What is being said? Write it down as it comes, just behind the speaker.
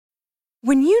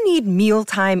When you need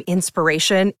mealtime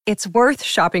inspiration, it's worth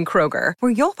shopping Kroger,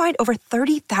 where you'll find over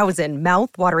 30,000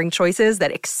 mouth-watering choices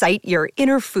that excite your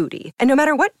inner foodie. And no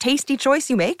matter what tasty choice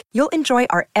you make, you'll enjoy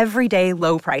our everyday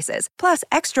low prices, plus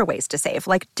extra ways to save,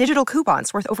 like digital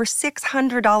coupons worth over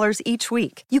 $600 each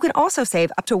week. You can also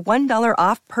save up to $1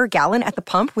 off per gallon at the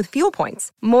pump with fuel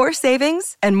points. More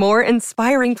savings and more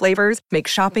inspiring flavors make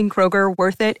shopping Kroger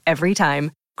worth it every time.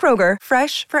 Kroger,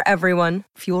 fresh for everyone.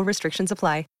 Fuel restrictions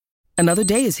apply. Another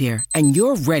day is here, and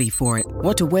you're ready for it.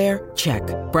 What to wear? Check.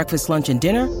 Breakfast, lunch, and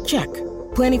dinner? Check.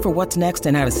 Planning for what's next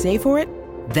and how to save for it?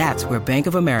 That's where Bank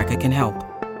of America can help.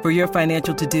 For your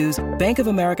financial to-dos, Bank of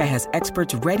America has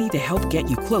experts ready to help get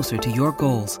you closer to your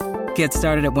goals. Get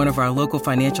started at one of our local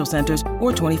financial centers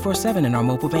or 24/7 in our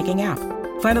mobile banking app.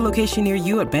 Find a location near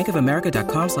you at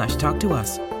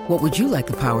bankofamerica.com/talktous. What would you like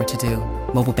the power to do?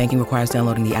 Mobile banking requires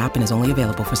downloading the app and is only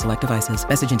available for select devices.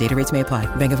 Message and data rates may apply.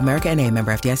 Bank of America N.A.,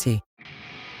 member FDIC.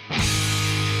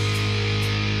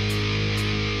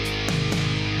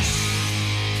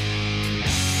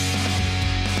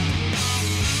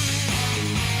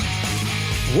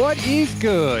 What is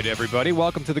good, everybody?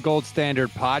 Welcome to the Gold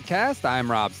Standard Podcast.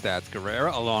 I'm Rob Stats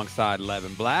Guerrera alongside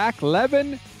Levin Black.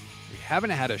 Levin, we haven't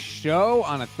had a show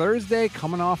on a Thursday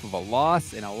coming off of a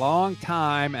loss in a long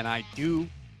time, and I do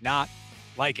not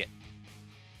like it.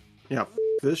 Yeah,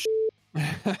 this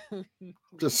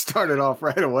just started off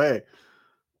right away.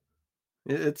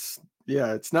 It's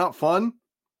not fun.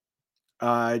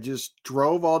 I just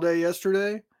drove all day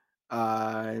yesterday.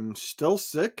 I'm still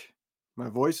sick. My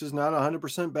voice is not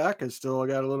 100% back. I still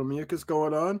got a little mucus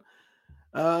going on.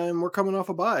 And we're coming off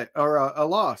a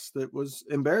loss that was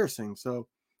embarrassing. So,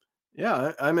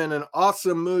 yeah, I'm in an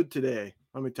awesome mood today,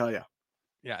 let me tell you.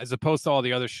 Yeah, as opposed to all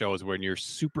the other shows when you're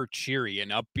super cheery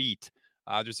and upbeat.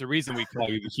 There's a reason we call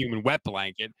you the human wet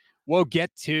blanket. We'll get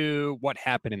to what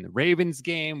happened in the Ravens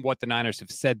game, what the Niners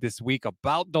have said this week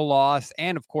about the loss,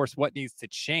 and, of course, what needs to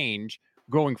change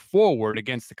going forward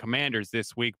against the Commanders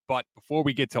this week. But before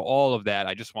we get to all of that,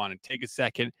 I just want to take a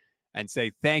second and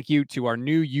say thank you to our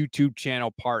new YouTube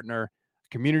channel partner,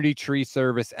 Community Tree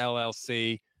Service,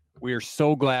 LLC. We are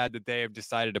so glad that they have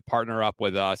decided to partner up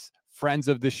with us, friends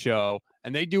of the show,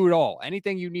 and they do it all.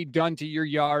 Anything you need done to your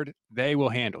yard, they will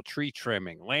handle. Tree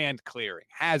trimming, land clearing,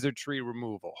 hazard tree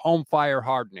removal, home fire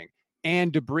hardening,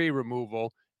 and debris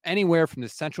removal, anywhere from the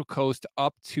Central Coast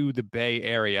up to the Bay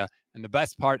Area. And the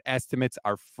best part, estimates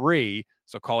are free.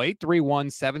 So call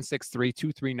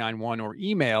 831-763-2391 or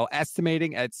email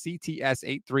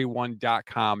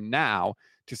estimating@cts831.com now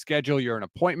to schedule your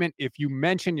appointment. If you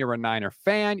mention you're a Niner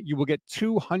fan, you will get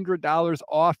 $200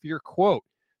 off your quote.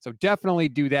 So definitely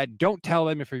do that. Don't tell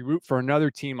them if you root for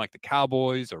another team like the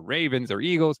Cowboys or Ravens or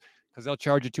Eagles, because they'll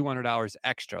charge you $200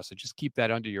 extra. So just keep that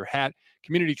under your hat.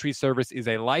 Community Tree Service is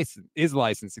licensed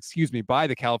by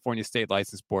the California State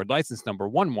License Board, license number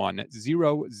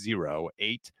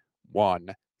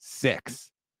 1100816.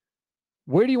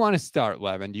 Where do you want to start,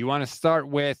 Levin? Do you want to start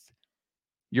with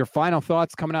your final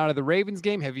thoughts coming out of the Ravens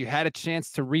game? Have you had a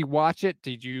chance to rewatch it?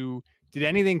 Did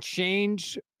anything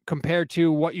change compared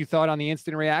to what you thought on the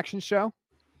Instant Reaction show?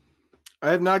 I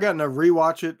have not gotten to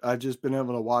rewatch it. I've just been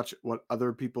able to watch what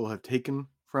other people have taken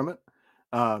from it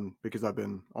because I've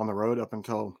been on the road up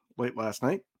until late last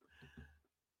night.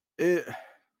 I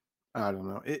don't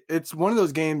know. It's one of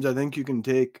those games I think you can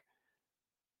take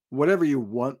whatever you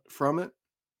want from it,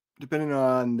 depending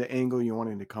on the angle you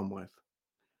wanting to come with.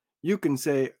 You can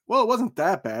say, well, it wasn't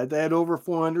that bad. They had over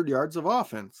 400 yards of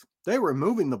offense. They were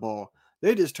moving the ball.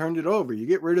 They just turned it over. You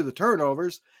get rid of the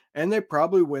turnovers, and they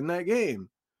probably win that game.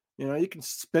 You know, you can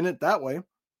spin it that way.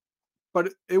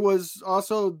 But it was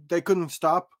also, they couldn't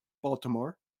stop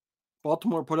Baltimore.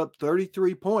 Baltimore put up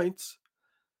 33 points.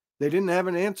 They didn't have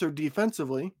an answer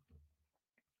defensively.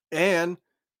 And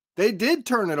they did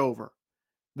turn it over.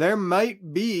 There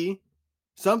might be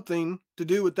something to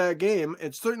do with that game.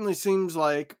 It certainly seems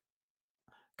like,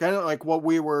 kind of like what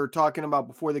we were talking about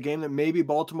before the game, that maybe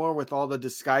Baltimore, with all the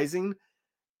disguising,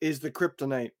 is the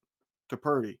kryptonite to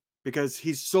Purdy, because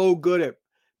he's so good at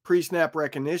pre-snap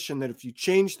recognition that if you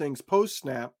change things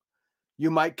post-snap, you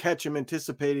might catch him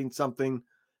anticipating something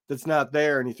that's not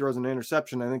there, and he throws an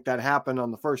interception. I think that happened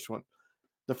on the first one.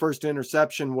 The first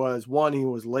interception was, one, he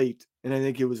was late, and I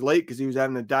think he was late because he was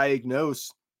having to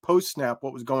diagnose post-snap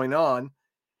what was going on,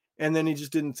 and then he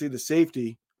just didn't see the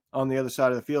safety on the other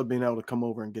side of the field being able to come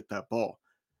over and get that ball.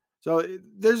 So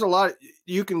there's a lot.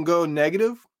 You can go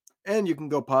negative and you can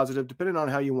go positive depending on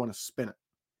how you want to spin it.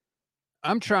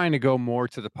 I'm trying to go more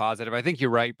to the positive. I think you're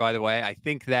right, by the way. I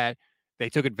think that they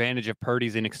took advantage of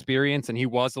Purdy's inexperience, and he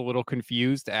was a little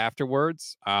confused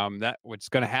afterwards. That what's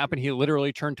going to happen. He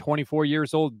literally turned 24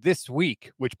 years old this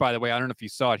week, which, by the way, I don't know if you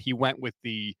saw it. He went with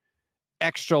the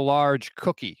extra large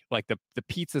cookie, like the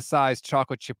pizza sized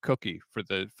chocolate chip cookie for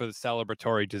the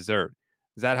celebratory dessert.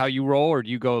 Is that how you roll, or do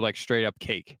you go like straight up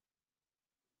cake?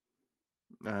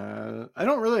 I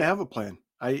don't really have a plan.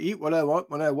 I eat what I want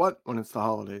when it's the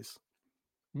holidays.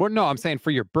 Well, no, I'm saying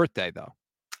for your birthday though.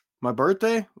 My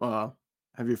birthday? Well,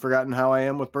 have you forgotten how I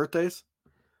am with birthdays?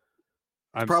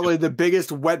 It's probably the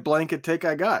biggest wet blanket take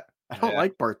I got. I don't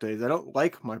like birthdays. I don't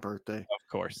like my birthday.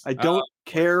 Of course. I don't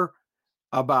care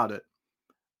about it.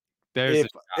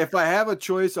 If I have a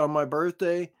choice on my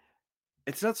birthday,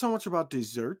 it's not so much about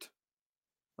dessert.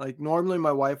 Like normally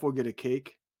my wife will get a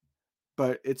cake,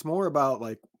 but it's more about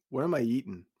like, what am I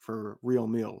eating for real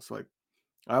meals? Like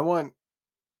I want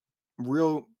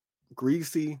real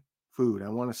greasy food. I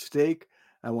want a steak.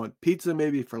 I want pizza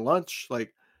maybe for lunch.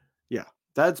 Like, yeah,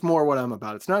 that's more what I'm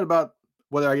about. It's not about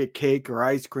whether I get cake or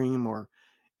ice cream or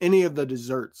any of the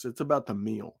desserts. It's about the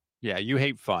meal. Yeah, you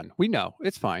hate fun. We know.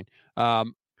 It's fine.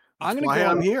 I'm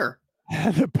here.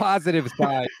 The positive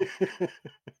side.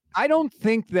 I don't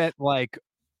think that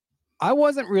I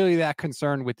wasn't really that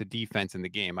concerned with the defense in the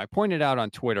game. I pointed out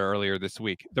on Twitter earlier this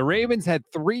week, the Ravens had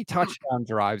 3 touchdown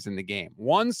drives in the game.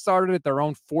 One started at their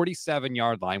own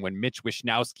 47-yard line when Mitch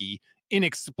Wishnowsky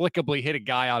inexplicably hit a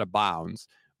guy out of bounds.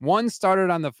 One started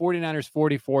on the 49ers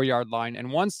 44-yard line,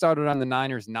 and one started on the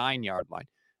Niners 9-yard line.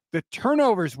 The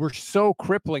turnovers were so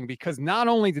crippling because not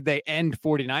only did they end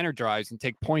 49er drives and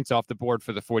take points off the board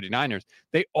for the 49ers,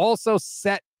 they also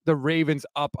set the Ravens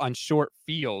up on short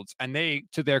fields, and they,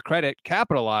 to their credit,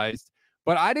 capitalized.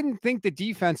 But I didn't think the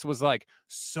defense was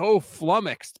so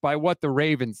flummoxed by what the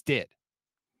Ravens did.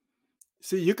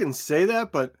 See, you can say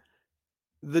that, but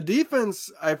the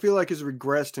defense, I feel like, has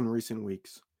regressed in recent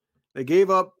weeks. They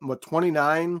gave up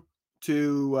 29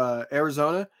 to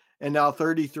Arizona and now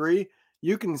 33.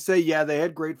 You can say, yeah, they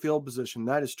had great field position.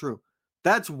 That is true.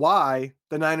 That's why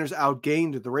the Niners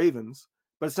outgained the Ravens,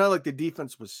 but it's not like the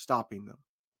defense was stopping them.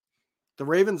 The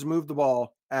Ravens moved the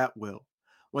ball at will.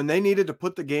 When they needed to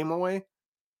put the game away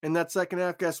in that second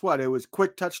half, guess what? It was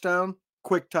quick touchdown.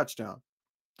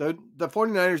 The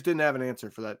 49ers didn't have an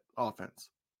answer for that offense.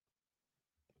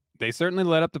 They certainly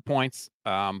let up the points,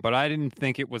 but I didn't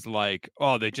think it was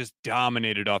they just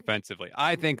dominated offensively.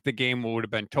 I think the game would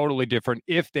have been totally different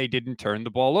if they didn't turn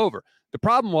the ball over. The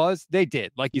problem was they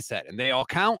did, like you said, and they all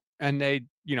count, and they,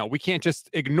 we can't just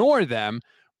ignore them,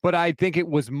 but I think it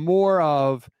was more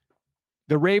of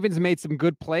the Ravens made some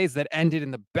good plays that ended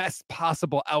in the best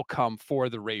possible outcome for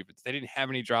the Ravens. They didn't have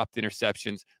any dropped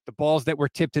interceptions. The balls that were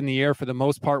tipped in the air for the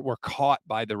most part were caught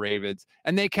by the Ravens,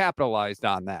 and they capitalized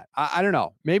on that. I don't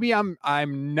know. Maybe I'm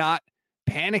not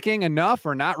panicking enough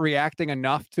or not reacting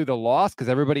enough to the loss because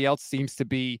everybody else seems to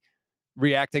be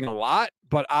reacting a lot.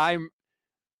 But I'll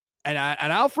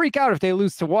freak out if they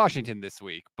lose to Washington this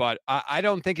week. But I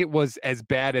don't think it was as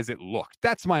bad as it looked.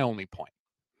 That's my only point.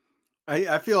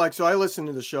 I feel like, so I listened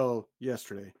to the show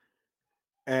yesterday,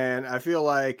 and I feel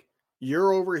like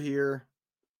you're over here.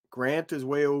 Grant is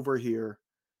way over here.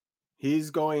 He's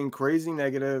going crazy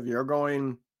negative.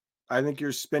 I think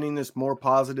you're spinning this more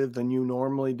positive than you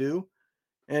normally do.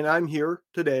 And I'm here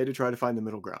today to try to find the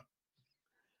middle ground.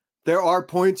 There are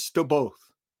points to both.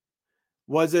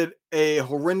 Was it a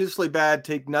horrendously bad,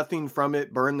 take nothing from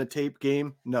it, burn the tape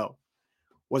game? No.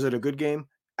 Was it a good game?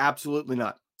 Absolutely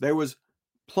not. There was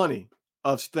plenty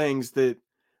of things that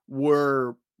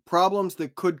were problems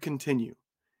that could continue.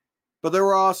 But there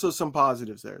were also some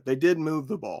positives there. They did move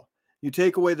the ball. You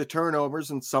take away the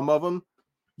turnovers, and some of them,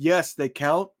 yes, they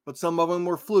count, but some of them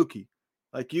were fluky.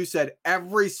 Like you said,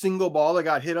 every single ball that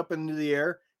got hit up into the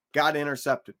air got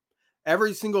intercepted.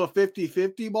 Every single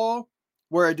 50-50 ball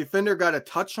where a defender got a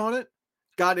touch on it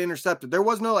got intercepted. There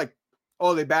was no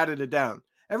they batted it down.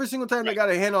 Every single time they got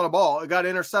a hand on a ball, it got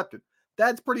intercepted.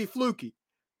 That's pretty fluky.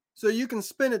 So you can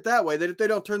spin it that way, that if they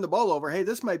don't turn the ball over, hey,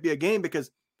 this might be a game,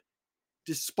 because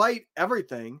despite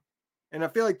everything, and I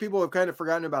feel like people have kind of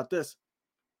forgotten about this,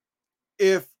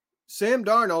 if Sam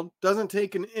Darnold doesn't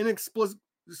take an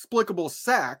inexplicable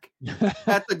sack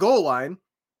at the goal line,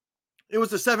 it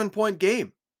was a 7-point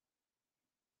game.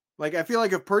 I feel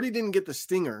like if Purdy didn't get the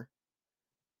stinger,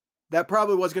 that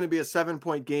probably was going to be a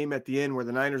 7-point game at the end where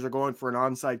the Niners are going for an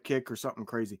onside kick or something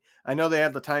crazy. I know they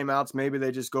have the timeouts. Maybe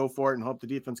they just go for it and hope the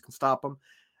defense can stop them.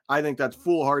 I think that's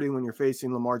foolhardy when you're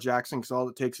facing Lamar Jackson, because all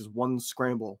it takes is one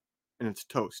scramble and it's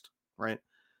toast, right?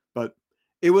 But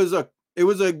it was a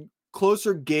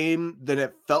closer game than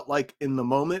it felt like in the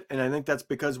moment, and I think that's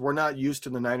because we're not used to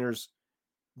the Niners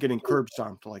getting curb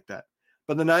stomped like that.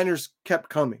 but the Niners kept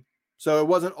coming. So it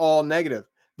wasn't all negative.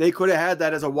 They could have had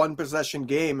that as a one-possession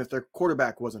game if their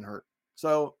quarterback wasn't hurt.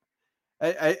 So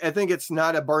I think it's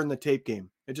not a burn the tape game.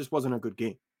 It just wasn't a good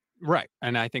game. Right.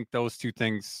 And I think those two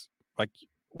things, like,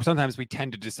 sometimes we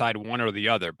tend to decide one or the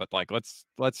other, but like, let's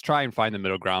try and find the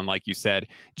middle ground. Like you said,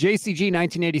 JCG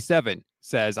 1987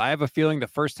 says, I have a feeling the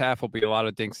first half will be a lot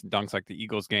of dinks and dunks like the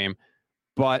Eagles game,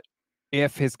 but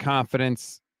if his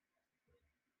confidence,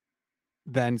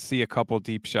 then see a couple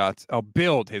deep shots. Oh,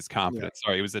 build his confidence. Yeah.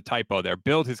 Sorry, it was a typo there.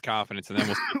 Build his confidence, and then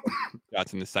we'll see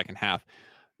shots in the second half.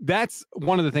 That's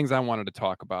one of the things I wanted to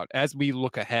talk about as we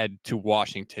look ahead to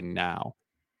Washington now.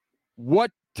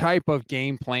 What type of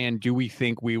game plan do we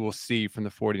think we will see from the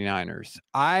 49ers?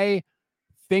 I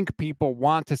think people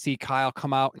want to see Kyle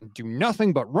come out and do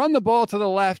nothing but run the ball to the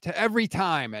left every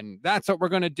time, and that's what we're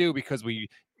going to do because we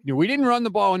didn't run the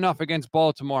ball enough against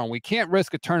Baltimore, and we can't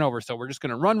risk a turnover, so we're just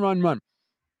going to run.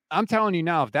 I'm telling you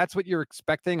now, if that's what you're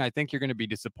expecting, I think you're going to be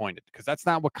disappointed because that's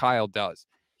not what Kyle does.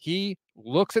 He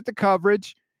looks at the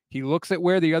coverage, he looks at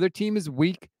where the other team is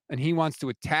weak, and he wants to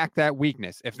attack that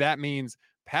weakness. If that means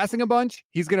passing a bunch,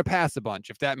 he's going to pass a bunch.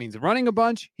 If that means running a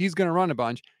bunch, he's going to run a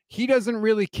bunch. He doesn't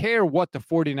really care what the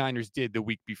 49ers did the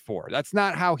week before. That's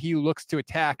not how he looks to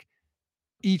attack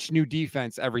each new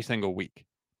defense every single week.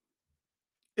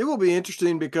 It will be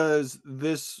interesting because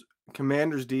this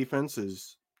Commanders defense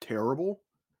is terrible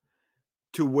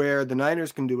to where the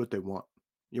Niners can do what they want.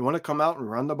 You want to come out and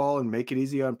run the ball and make it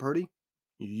easy on Purdy?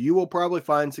 You will probably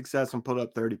find success and put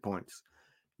up 30 points.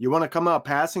 You want to come out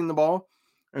passing the ball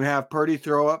and have Purdy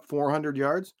throw up 400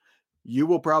 yards? You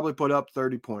will probably put up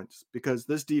 30 points because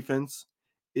this defense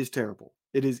is terrible.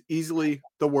 It is easily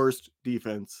the worst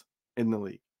defense in the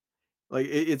league. Like,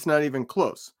 it's not even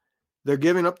close. They're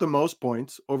giving up the most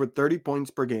points, over 30 points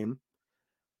per game.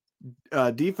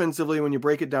 Defensively, when you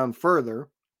break it down further,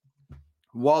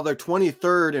 while they're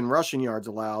 23rd in rushing yards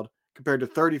allowed compared to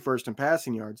 31st in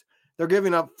passing yards, they're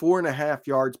giving up 4.5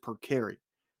 yards per carry.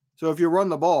 So if you run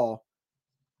the ball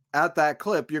at that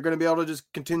clip, you're going to be able to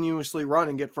just continuously run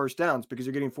and get first downs because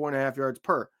you're getting 4.5 yards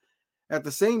per. At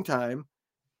the same time,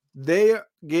 they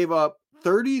gave up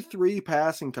 33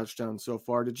 passing touchdowns so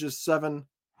far to just 7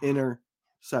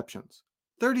 interceptions.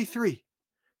 33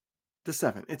 to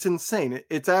 7. It's insane.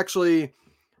 It's actually,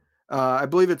 I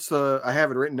believe it's I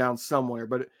have it written down somewhere,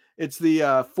 but it's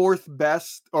the fourth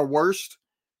best or worst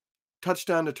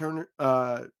touchdown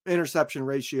to interception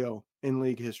ratio in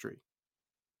league history.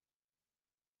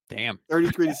 Damn.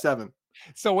 33 to 7.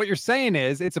 So what you're saying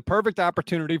is it's a perfect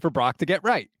opportunity for Brock to get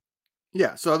right.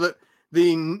 Yeah. So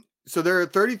so they're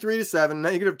at 33 to 7,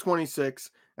 negative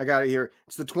 26. I got it here.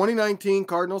 It's the 2019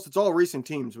 Cardinals. It's all recent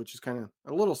teams, which is kind of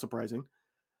a little surprising.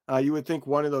 You would think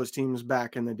one of those teams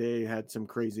back in the day had some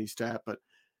crazy stat, but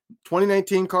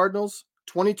 2019 Cardinals,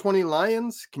 2020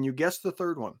 Lions. Can you guess the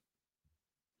third one?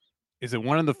 Is it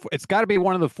it's got to be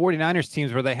one of the 49ers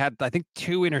teams where they had, I think,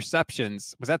 2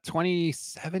 interceptions. Was that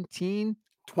 2017?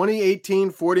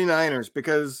 2018 49ers,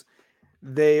 because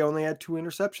they only had 2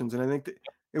 interceptions. And I think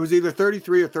it was either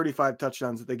 33 or 35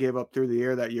 touchdowns that they gave up through the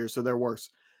air that year. So they're worse.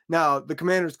 Now, the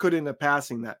Commanders could end up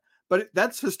passing that, but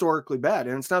that's historically bad.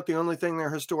 And it's not the only thing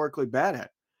they're historically bad at.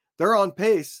 They're on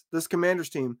pace, this Commanders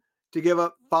team, to give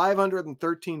up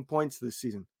 513 points this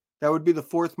season. That would be the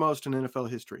 4th most in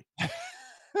NFL history.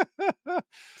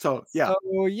 So yeah.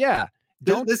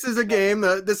 This is a game.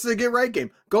 This is a get right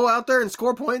game. Go out there and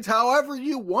score points however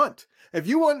you want. If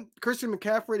you want Christian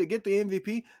McCaffrey to get the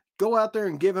MVP, go out there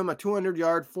and give him a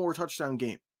 200-yard, 4-touchdown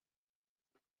game.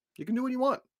 You can do what you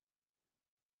want.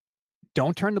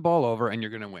 Don't turn the ball over, and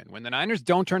you're going to win. When the Niners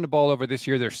don't turn the ball over this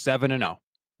year, they're 7-0.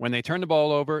 When they turn the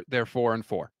ball over, they're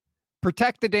 4-4.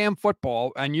 Protect the damn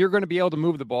football, and you're going to be able to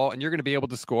move the ball, and you're going to be able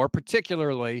to score,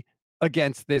 particularly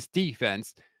against this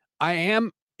defense. I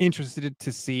am interested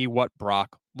to see what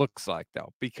Brock looks like,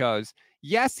 though, because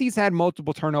yes, he's had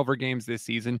multiple turnover games this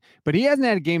season, but he hasn't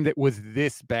had a game that was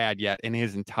this bad yet in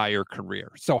his entire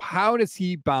career. So how does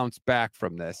he bounce back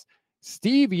from this?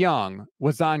 Steve Young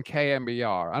was on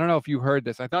KMBR. I don't know if you heard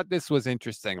this. I thought this was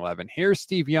interesting, Levin. Here's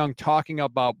Steve Young talking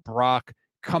about Brock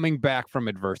coming back from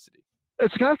adversity.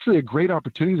 It's actually a great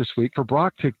opportunity this week for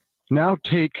Brock to now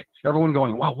take everyone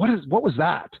going, wow, what was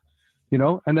that?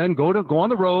 And then go on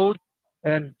the road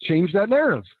and change that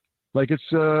narrative. Like it's,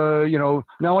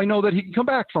 now I know that he can come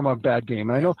back from a bad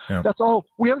game. And I know that's all.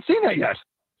 We haven't seen that yet.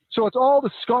 So it's all the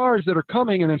scars that are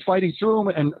coming and then fighting through them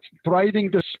and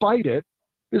thriving despite it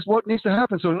is what needs to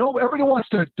happen. So everybody wants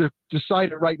to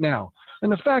decide it right now.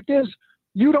 And the fact is,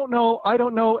 you don't know, I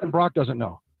don't know, and Brock doesn't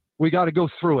know. We got to go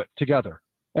through it together.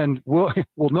 And we'll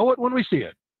know it when we see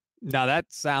it. Now that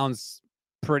sounds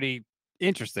pretty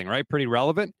Interesting, right? Pretty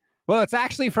relevant. Well, it's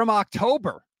actually from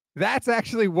October. That's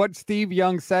actually what Steve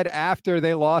Young said after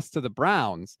they lost to the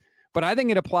Browns. But I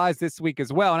think it applies this week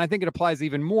as well. And I think it applies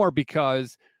even more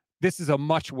because this is a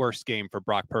much worse game for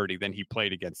Brock Purdy than he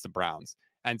played against the Browns.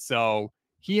 And so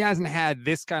he hasn't had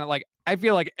this kind of like, I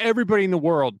feel like everybody in the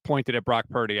world pointed at Brock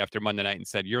Purdy after Monday night and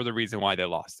said, you're the reason why they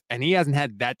lost. And he hasn't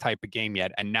had that type of game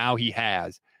yet. And now he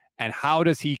has. And how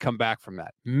does he come back from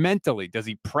that? Mentally, does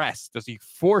he press? Does he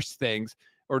force things?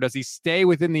 Or does he stay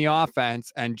within the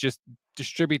offense and just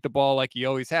distribute the ball like he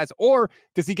always has? Or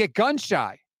does he get gun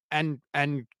shy and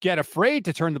get afraid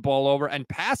to turn the ball over and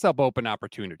pass up open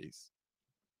opportunities?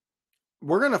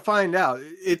 We're going to find out.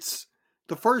 It's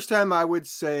the first time I would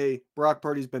say Brock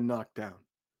Purdy's been knocked down.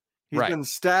 He's been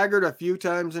staggered a few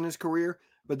times in his career,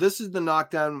 but this is the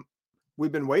knockdown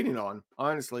we've been waiting on,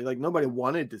 honestly. Like, nobody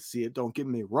wanted to see it, don't get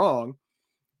me wrong,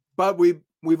 but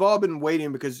we've all been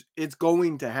waiting because it's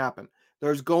going to happen.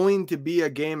 There's going to be a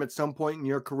game at some point in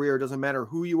your career, it doesn't matter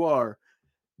who you are,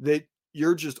 that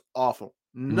you're just awful.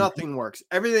 Nothing works.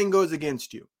 Everything goes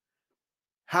against you.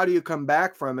 How do you come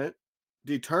back from it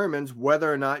determines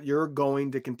whether or not you're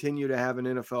going to continue to have an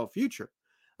NFL future.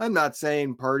 I'm not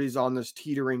saying Purdy's on this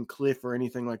teetering cliff or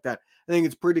anything like that. I think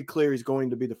it's pretty clear he's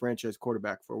going to be the franchise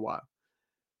quarterback for a while.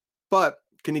 But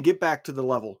can he get back to the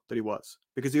level that he was?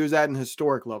 Because he was at an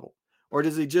historic level. Or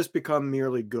does he just become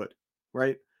merely good,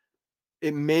 right?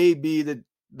 It may be that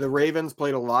the Ravens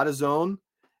played a lot of zone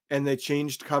and they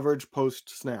changed coverage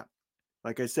post-snap.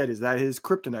 Like I said, is that his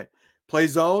kryptonite? Play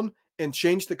zone and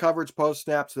change the coverage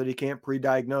post-snap so that he can't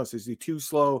pre-diagnose. Is he too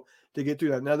slow to get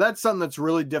through that? Now, that's something that's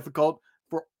really difficult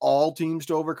for all teams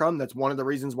to overcome. That's one of the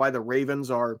reasons why the Ravens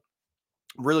are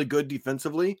really good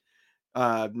defensively,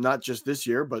 not just this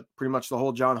year, but pretty much the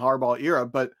whole John Harbaugh era.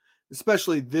 But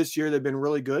especially this year, they've been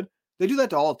really good. They do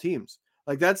that to all teams.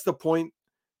 Like, that's the point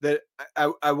that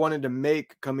I wanted to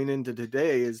make coming into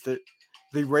today, is that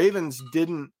the Ravens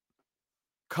didn't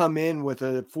come in with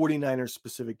a 49ers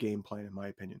specific game plan, in my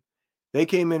opinion. They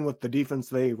came in with the defense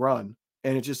they run,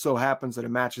 and it just so happens that it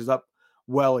matches up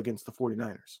well against the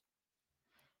 49ers.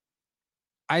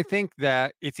 I think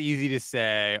that it's easy to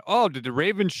say, oh, did the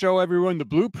Ravens show everyone the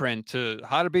blueprint to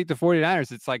how to beat the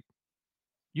 49ers? It's like,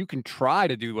 you can try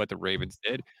to do what the Ravens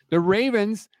did. The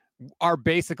Ravens are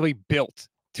basically built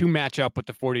to match up with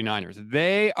the 49ers.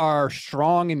 They are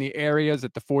strong in the areas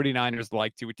that the 49ers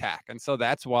like to attack. And so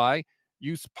that's why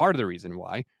part of the reason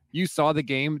why you saw the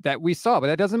game that we saw, but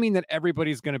that doesn't mean that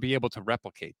everybody's going to be able to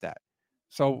replicate that.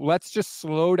 So let's just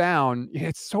slow down.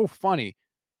 It's so funny.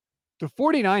 The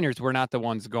 49ers were not the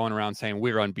ones going around saying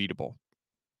we're unbeatable.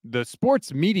 The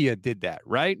sports media did that,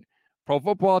 right? Pro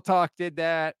Football Talk did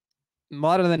that. A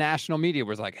lot of the national media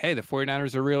was like, hey, the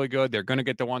 49ers are really good. They're going to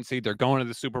get the 1 seed. They're going to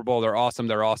the Super Bowl. They're awesome.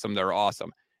 They're awesome. They're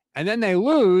awesome. And then they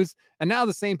lose. And now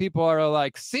the same people are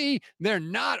like, see, they're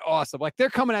not awesome. Like, they're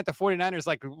coming at the 49ers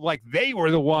like they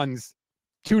were the ones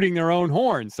tooting their own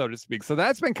horn, so to speak. So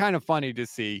that's been kind of funny to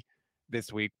see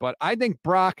this week. But I think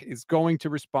Brock is going to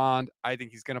respond. I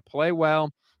think he's going to play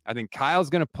well. I think Kyle's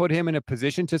going to put him in a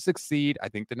position to succeed. I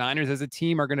think the Niners as a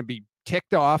team are going to be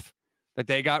ticked off that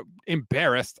they got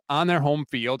embarrassed on their home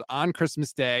field on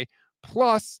Christmas Day.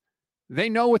 Plus, they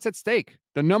know what's at stake.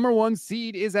 The number 1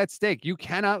 seed is at stake. You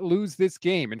cannot lose this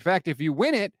game. In fact, if you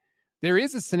win it, there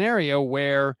is a scenario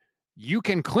where you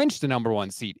can clinch the number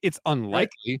 1 seed. It's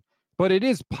unlikely, but it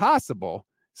is possible.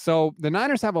 So the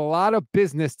Niners have a lot of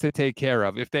business to take care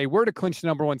of. If they were to clinch the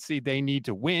number 1 seed, they need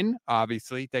to win,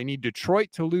 obviously. They need Detroit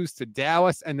to lose to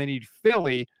Dallas, and they need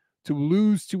Philly to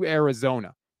lose to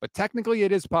Arizona. But technically,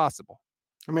 it is possible.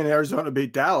 I mean, Arizona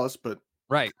beat Dallas, but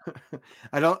right.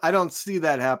 I don't see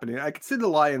that happening. I could see the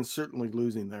Lions certainly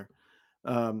losing there.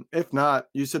 If not,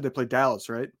 you said they played Dallas,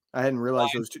 right? I hadn't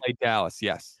realized those two played Dallas.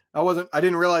 Yes, I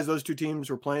didn't realize those two teams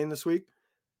were playing this week.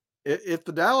 If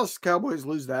the Dallas Cowboys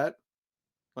lose that,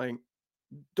 like,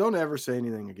 don't ever say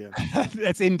anything again.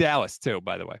 That's in Dallas too,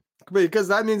 by the way, because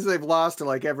that means they've lost to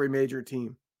like every major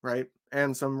team, right?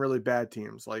 And some really bad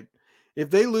teams. Like, if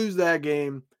they lose that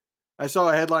game, I saw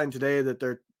a headline today that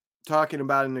they're talking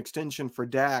about an extension for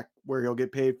Dak where he'll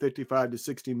get paid $55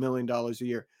 to $60 million a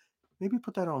year. Maybe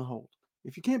put that on hold.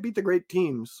 If you can't beat the great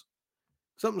teams,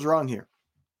 something's wrong here.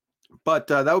 But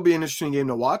that would be an interesting game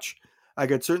to watch. I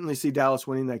could certainly see Dallas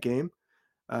winning that game.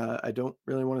 I don't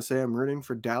really want to say I'm rooting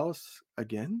for Dallas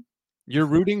again. You're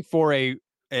rooting for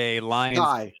a Lions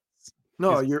tie.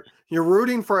 No, you're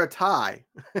rooting for a tie.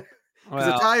 Because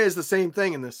a tie is the same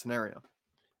thing in this scenario.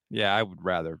 Yeah, I would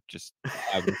rather just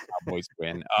have the Cowboys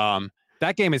win.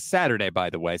 That game is Saturday, by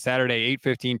the way. Saturday,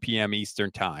 8:15 p.m.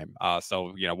 Eastern time.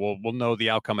 So we'll know the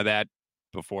outcome of that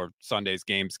before Sunday's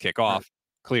games kick off.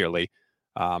 clearly.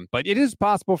 But it is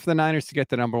possible for the Niners to get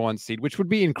the number 1 seed, which would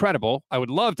be incredible. I would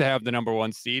love to have the number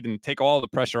 1 seed and take all the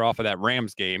pressure off of that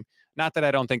Rams game. Not that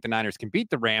I don't think the Niners can beat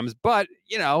the Rams, but,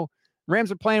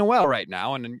 Rams are playing well right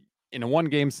now. And in a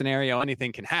 1-game scenario,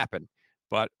 anything can happen.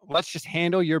 But let's just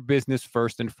handle your business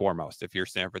first and foremost if you're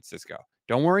San Francisco.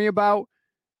 Don't worry about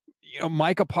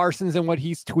Micah Parsons and what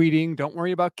he's tweeting. Don't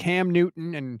worry about Cam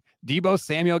Newton and Deebo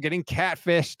Samuel getting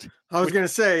catfished. I was going to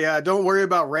say, don't worry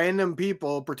about random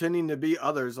people pretending to be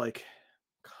others. Like,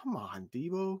 come on,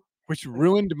 Deebo. Which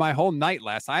ruined my whole night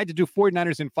last night. I had to do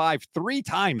 49ers in 5 3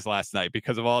 times last night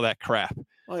because of all that crap.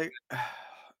 Like,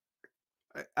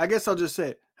 I guess I'll just say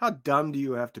it. How dumb do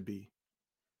you have to be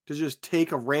to just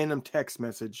take a random text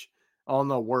message on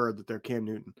the word that they're Cam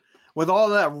Newton? With all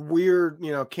that weird,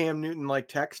 Cam Newton-like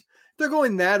text, they're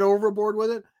going that overboard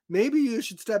with it. Maybe you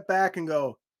should step back and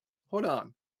go, hold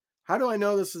on. How do I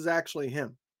know this is actually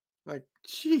him? Like,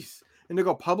 jeez. And to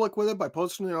go public with it by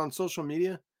posting it on social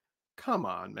media? Come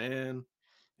on, man.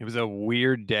 It was a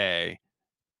weird day,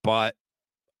 but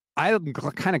I'm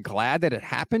kind of glad that it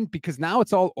happened because now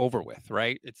it's all over with,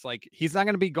 right? It's like he's not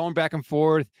going to be going back and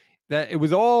forth. That it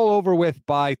was all over with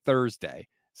by Thursday.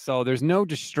 So there's no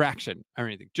distraction or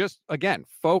anything. Just, again,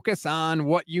 focus on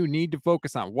what you need to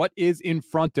focus on, what is in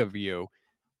front of you.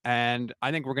 And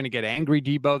I think we're going to get angry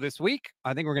Deebo this week.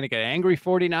 I think we're going to get angry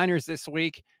 49ers this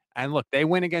week. And look, they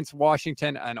win against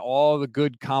Washington, and all the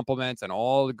good compliments and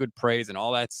all the good praise and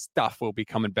all that stuff will be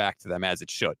coming back to them as it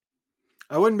should.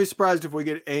 I wouldn't be surprised if we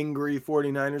get angry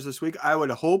 49ers this week. I would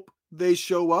hope they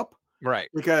show up. Right.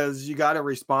 Because you got to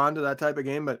respond to that type of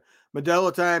game. But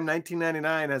Modelo Time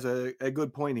 1999 has a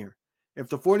good point here. If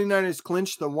the 49ers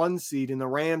clinch the 1 seed and the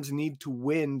Rams need to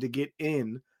win to get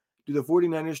in, do the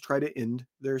 49ers try to end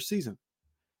their season?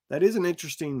 That is an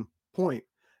interesting point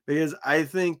because I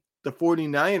think the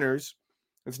 49ers,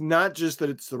 it's not just that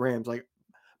it's the Rams. Like,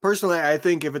 personally, I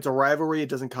think if it's a rivalry, it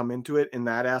doesn't come into it in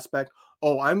that aspect.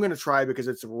 Oh, I'm going to try because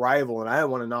it's a rival and I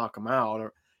want to knock them out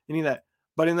or any of that.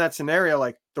 But in that scenario,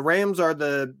 like the Rams are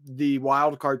the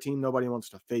wild card team nobody wants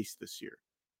to face this year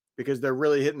because they're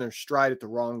really hitting their stride at the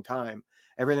wrong time.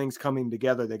 Everything's coming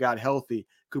together. They got healthy.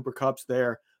 Cooper Kupp's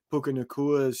there. Puka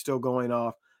Nacua is still going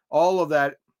off. All of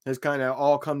that has kind of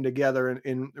all come together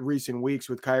in recent weeks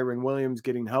with Kyron Williams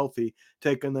getting healthy,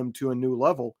 taking them to a new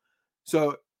level.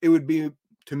 So it would be,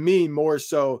 to me, more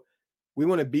so we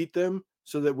want to beat them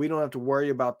so that we don't have to worry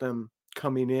about them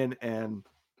coming in and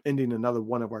ending another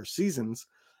one of our seasons.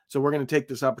 So we're going to take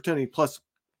this opportunity. Plus,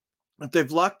 if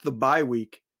they've locked the bye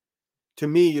week, to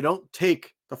me, you don't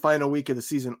take the final week of the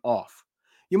season off.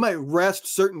 You might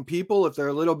rest certain people if they're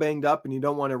a little banged up and you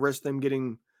don't want to risk them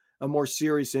getting a more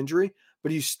serious injury,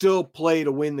 but you still play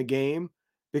to win the game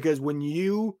because when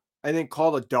you, I think,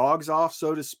 call the dogs off,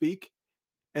 so to speak,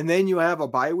 and then you have a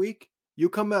bye week, you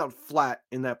come out flat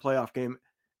in that playoff game.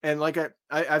 And like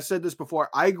I've said this before,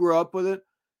 I grew up with it.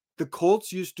 The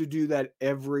Colts used to do that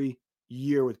every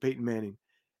year with Peyton Manning,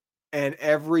 and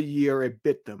every year it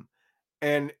bit them.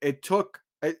 And it took,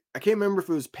 I can't remember if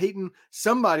it was Peyton,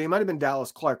 somebody, it might have been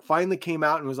Dallas Clark, finally came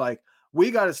out and was like, we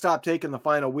got to stop taking the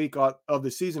final week of the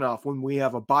season off when we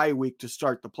have a bye week to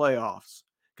start the playoffs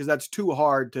because that's too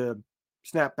hard to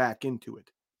snap back into it.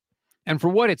 And for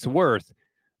what it's worth,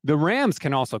 the Rams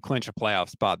can also clinch a playoff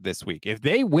spot this week. If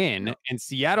they win and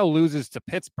Seattle loses to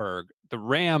Pittsburgh, the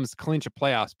Rams clinch a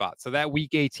playoff spot. So that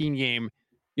week 18 game,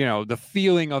 the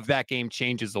feeling of that game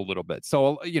changes a little bit.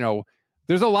 So,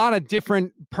 there's a lot of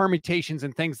different permutations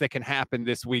and things that can happen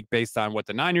this week based on what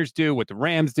the Niners do, what the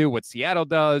Rams do, what Seattle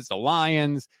does, the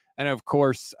Lions, and of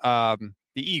course, the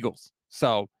Eagles.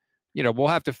 So, we'll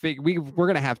have to we're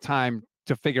going to have time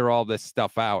to figure all this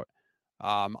stuff out.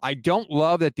 I don't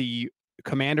love that the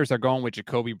Commanders are going with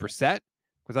Jacoby Brissett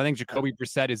because I think Jacoby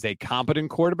Brissett is a competent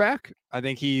quarterback. I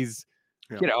think he's,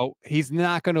 he's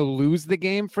not going to lose the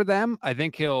game for them. I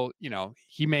think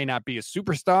he may not be a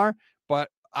superstar, but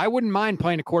I wouldn't mind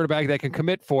playing a quarterback that can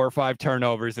commit 4 or 5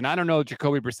 turnovers. And I don't know if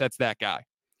Jacoby Brissett's that guy.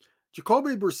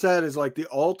 Jacoby Brissett is like the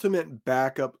ultimate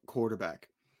backup quarterback.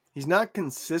 He's not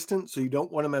consistent, so you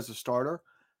don't want him as a starter.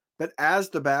 But as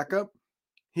the backup,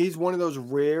 he's one of those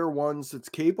rare ones that's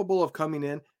capable of coming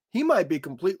in. He might be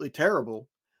completely terrible,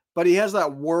 but he has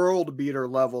that world beater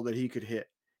level that he could hit.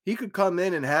 He could come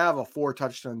in and have a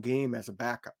 4-touchdown game as a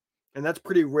backup. And that's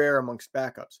pretty rare amongst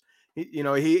backups.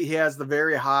 He has the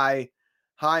very high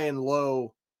and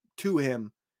low to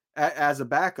him as a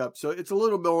backup. So it's a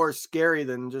little bit more scary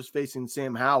than just facing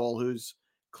Sam Howell, who's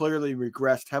clearly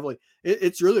regressed heavily.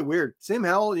 It's really weird. Sam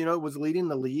Howell, was leading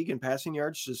the league in passing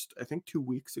yards just, I think, 2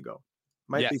 weeks ago.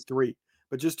 Might be 3,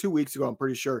 but just 2 weeks ago, I'm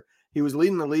pretty sure. He was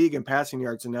leading the league in passing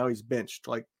yards, and now he's benched.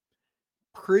 Like,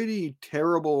 pretty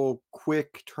terrible,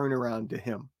 quick turnaround to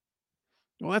him.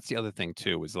 Well, that's the other thing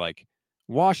too, is like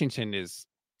Washington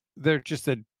they're just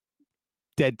a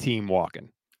dead team walking.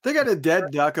 They got a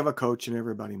dead duck of a coach, and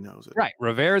everybody knows it. Right.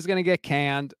 Rivera's going to get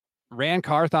canned. Ran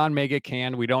Carthon may get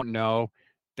canned. We don't know.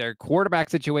 Their quarterback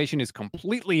situation is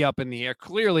completely up in the air.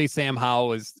 Clearly, Sam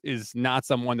Howell is not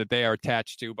someone that they are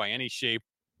attached to by any shape,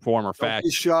 form, or fashion. I'd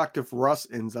be shocked if Russ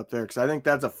ends up there, because I think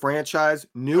that's a franchise,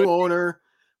 new owner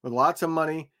with lots of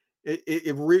money.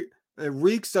 It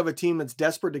reeks of a team that's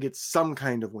desperate to get some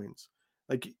kind of wins.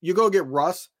 Like, you go get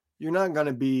Russ, you're not going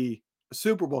to be a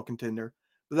Super Bowl contender.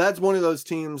 But that's one of those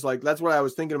teams, like, that's what I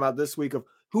was thinking about this week of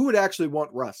who would actually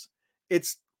want Russ.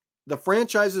 It's the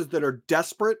franchises that are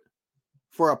desperate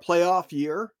for a playoff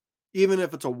year, even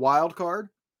if it's a wild card,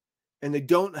 and they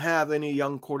don't have any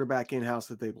young quarterback in-house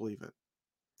that they believe in.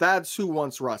 That's who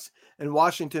wants Russ. And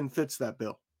Washington fits that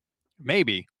bill.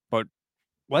 Maybe, but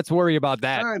let's worry about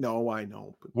that. I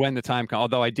know. When the time comes,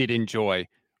 although I did enjoy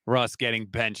Russ getting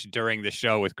benched during the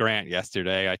show with Grant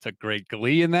yesterday. I took great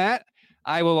glee in that.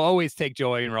 I will always take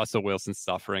joy in Russell Wilson's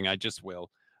suffering. I just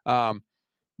will.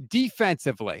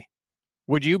 Defensively,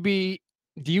 do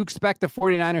you expect the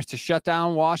 49ers to shut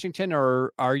down Washington,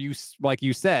 or are you, like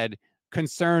you said,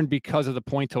 concerned because of the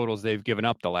point totals they've given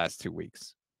up the last 2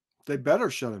 weeks? They better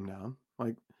shut him down.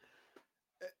 Like,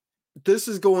 this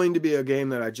is going to be a game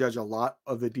that I judge a lot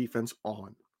of the defense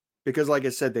on, because, like I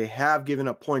said, they have given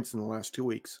up points in the last 2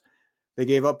 weeks. They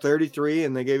gave up 33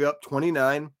 and they gave up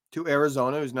 29 to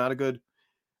Arizona, who's not a good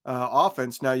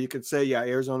offense. Now, you could say, yeah,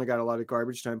 Arizona got a lot of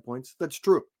garbage time points. That's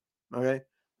true. Okay.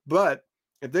 But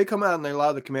if they come out and they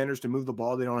allow the Commanders to move the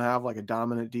ball, they don't have like a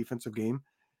dominant defensive game,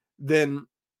 then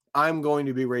I'm going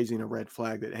to be raising a red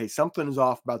flag that, hey, something is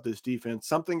off about this defense.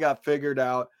 Something got figured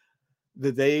out,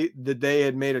 that they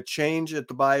had made a change at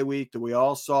the bye week that we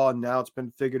all saw, and now it's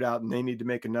been figured out, and they need to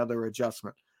make another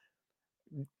adjustment.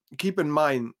 Keep in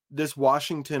mind, this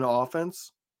Washington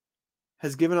offense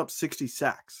has given up 60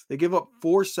 sacks. They give up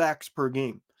 4 sacks per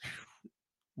game.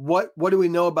 What do we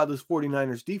know about this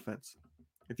 49ers defense?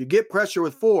 If you get pressure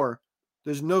with 4,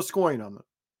 there's no scoring on them.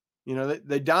 You know,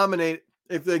 they dominate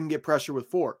if they can get pressure with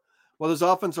 4. Well, this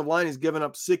offensive line has given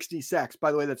up 60 sacks.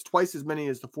 By the way, that's twice as many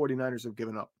as the 49ers have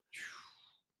given up.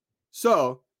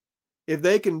 So if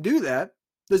they can do that,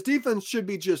 this defense should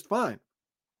be just fine.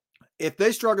 If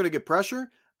they struggle to get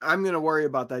pressure, I'm going to worry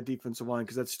about that defensive line,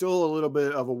 because that's still a little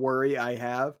bit of a worry I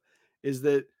have, is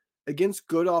that against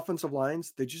good offensive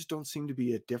lines, they just don't seem to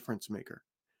be a difference maker,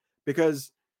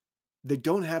 because they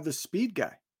don't have the speed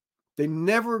guy. They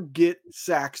never get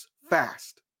sacks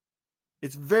fast.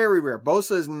 It's very rare.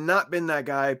 Bosa has not been that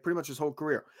guy pretty much his whole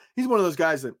career. He's one of those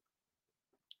guys that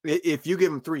if you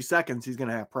give him 3 seconds, he's going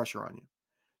to have pressure on you.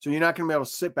 So you're not going to be able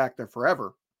to sit back there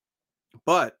forever.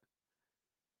 But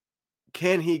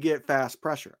can he get fast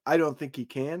pressure? I don't think he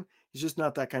can. He's just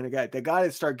not that kind of guy. They got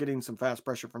to start getting some fast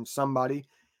pressure from somebody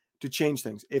to change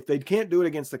things. If they can't do it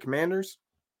against the Commanders,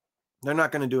 they're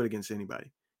not going to do it against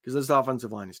anybody, because this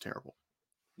offensive line is terrible.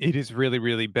 It is really,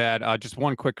 really bad. Just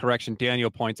one quick correction. Daniel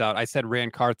points out, I said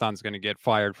Rand Carthon's going to get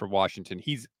fired for Washington.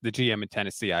 He's the GM in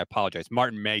Tennessee. I apologize.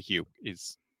 Martin Mayhew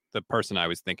is the person I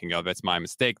was thinking of. That's my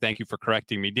mistake. Thank you for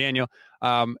correcting me, Daniel.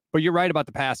 But you're right about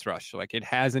the pass rush. Like, it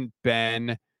hasn't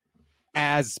been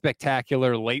as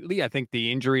spectacular lately. I think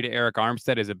the injury to Eric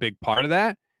Armstead is a big part of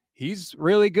that. He's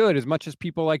really good, as much as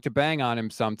people like to bang on him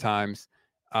sometimes.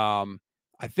 I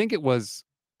think it was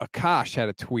Akash had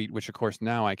a tweet, which of course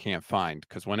now I can't find,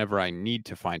 because whenever I need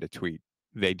to find a tweet,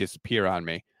 they disappear on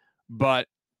me. But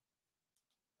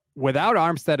without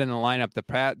Armstead in the lineup,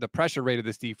 the pressure rate of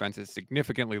this defense is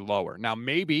significantly lower. Now,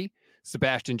 maybe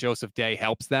Sebastian Joseph Day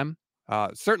helps them.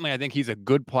 Certainly, I think he's a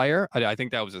good player. I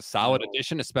think that was a solid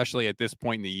addition, especially at this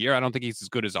point in the year. I don't think he's as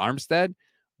good as Armstead,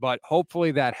 but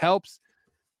hopefully that helps.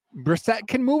 Brissett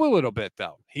can move a little bit,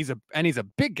 though. He's a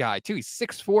big guy, too. He's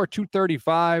 6'4",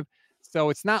 235. So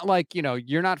it's not like,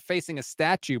 you're not facing a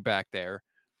statue back there,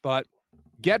 but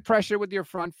get pressure with your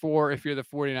front 4 if you're the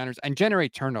 49ers, and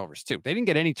generate turnovers, too. They didn't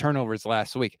get any turnovers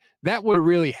last week. That would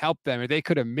really help them, if they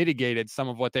could have mitigated some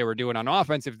of what they were doing on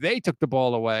offense. If they took the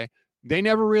ball away, they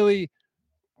never really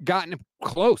gotten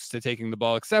close to taking the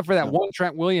ball, except for that one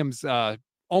Trent Williams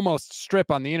almost strip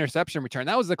on the interception return.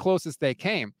 That was the closest they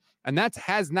came. And that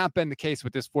has not been the case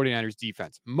with this 49ers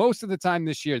defense. Most of the time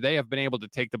this year, they have been able to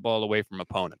take the ball away from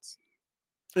opponents.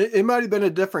 It might have been a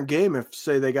different game if,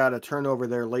 say, they got a turnover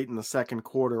there late in the second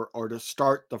quarter, or to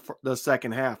start the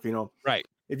second half. Right.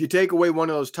 If you take away one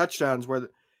of those touchdowns where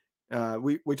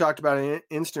we talked about an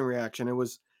instant reaction, it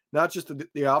was not just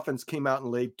the offense came out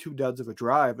and laid 2 duds of a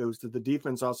drive. It was that the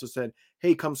defense also said,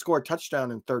 hey, come score a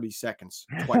touchdown in 30 seconds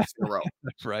twice in a row.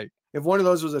 That's right. If one of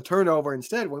those was a turnover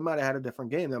instead, we might have had a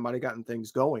different game that might have gotten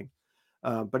things going.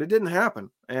 But it didn't happen.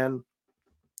 And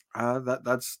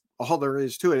that's all there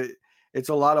is to it. It's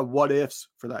a lot of what ifs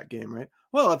for that game, right?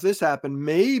 Well, if this happened,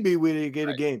 maybe we'd get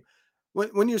a game.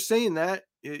 When you're saying that,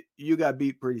 you got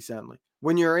beat pretty soundly.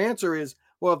 When your answer is,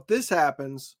 well, if this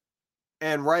happens,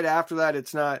 and right after that,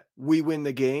 it's not we win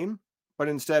the game, but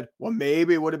instead, well,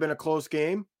 maybe it would have been a close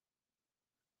game,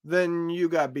 then you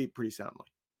got beat pretty soundly.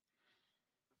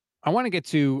 I want to get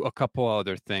to a couple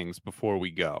other things before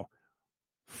we go.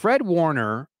 Fred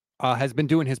Warner has been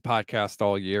doing his podcast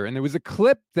all year, and there was a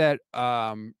clip that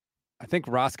I think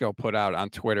Roscoe put out on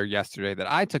Twitter yesterday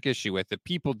that I took issue with, that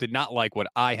people did not like what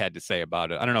I had to say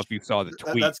about it. I don't know if you saw the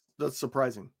tweet. That's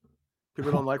surprising.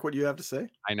 People don't like what you have to say.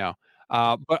 I know.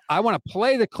 But I want to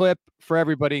play the clip for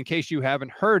everybody in case you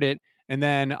haven't heard it, and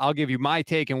then I'll give you my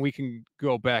take and we can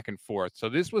go back and forth. So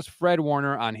this was Fred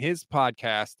Warner on his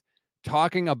podcast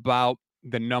talking about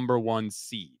the number 1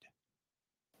 seed.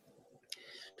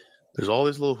 There's all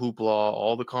this little hoopla.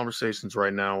 All the conversations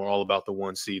right now are all about the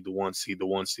 1 seed, the 1 seed, the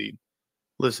 1 seed.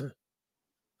 Listen,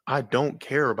 I don't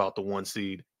care about the 1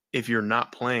 seed if you're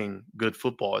not playing good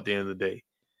football at the end of the day.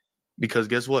 Because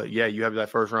guess what? Yeah, you have that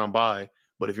first round bye,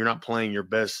 but if you're not playing your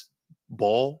best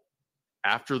ball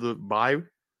after the bye,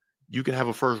 you can have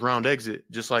a first round exit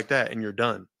just like that and you're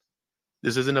done.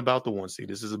 This isn't about the 1 seed.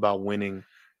 This is about winning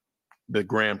the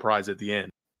grand prize at the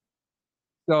end.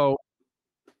 So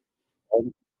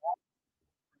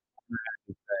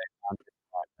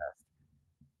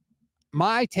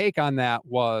my take on that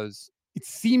was, it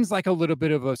seems like a little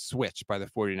bit of a switch by the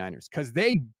 49ers, because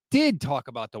they did talk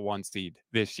about the 1 seed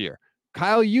this year.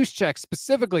 Kyle Juszczyk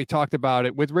specifically talked about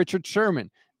it with Richard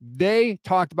Sherman. They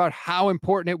talked about how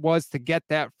important it was to get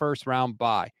that first round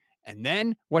bye. And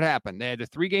then what happened? They had a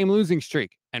 3-game losing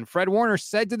streak. And Fred Warner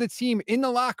said to the team in the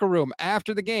locker room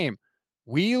after the game,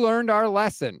 we learned our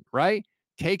lesson, right?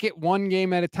 Take it 1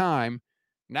 game at a time.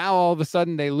 Now all of a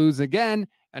sudden they lose again.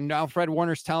 And now Fred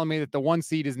Warner's telling me that the 1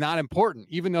 seed is not important,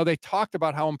 even though they talked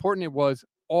about how important it was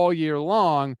all year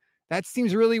long. That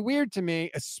seems really weird to me,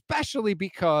 especially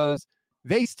because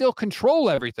they still control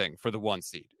everything for the 1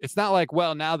 seed. It's not like,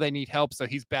 well, now they need help, so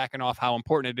he's backing off how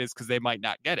important it is because they might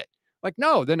not get it. Like,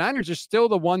 no, the Niners are still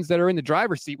the ones that are in the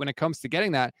driver's seat when it comes to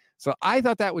getting that. So I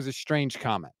thought that was a strange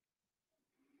comment.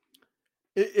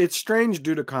 It's strange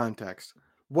due to context.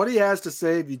 What he has to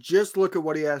say, if you just look at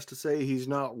what he has to say, he's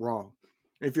not wrong.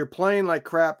 If you're playing like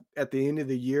crap at the end of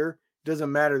the year, it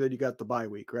doesn't matter that you got the bye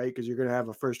week, right? Because you're going to have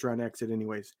a first round exit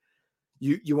anyways.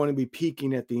 You want to be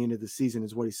peaking at the end of the season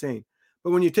is what he's saying.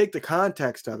 But when you take the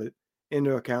context of it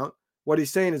into account, what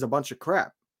he's saying is a bunch of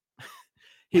crap.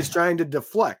 He's trying to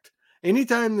deflect.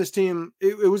 Anytime this team,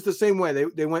 it was the same way.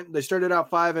 They started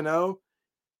out 5-0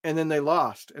 and then they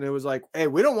lost. And it was like, hey,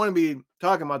 we don't want to be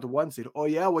talking about the 1 seed. Oh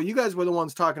yeah, well, you guys were the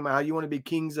ones talking about how you want to be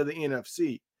kings of the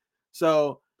NFC.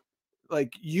 So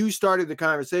like, you started the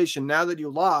conversation. Now that you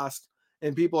lost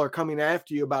and people are coming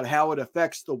after you about how it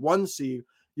affects the 1 seed,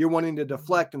 you're wanting to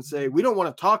deflect and say, we don't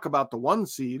want to talk about the 1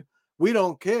 seed. We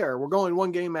don't care. We're going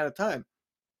 1 game at a time.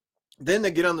 Then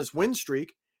they get on this win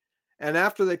streak. And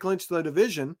after they clinched the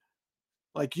division,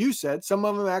 like you said, some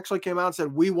of them actually came out and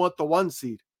said, we want the 1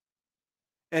 seed.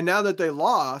 And now that they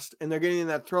lost and they're getting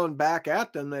that thrown back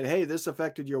at them that, hey, this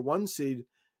affected your 1 seed.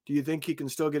 Do you think he can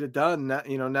still get it done? Now,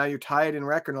 now you're tied in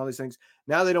record and all these things.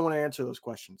 Now they don't want to answer those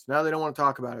questions. Now they don't want to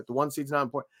talk about it. The 1 seed's not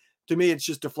important. To me, it's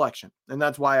just deflection. And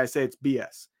that's why I say it's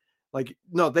BS. Like,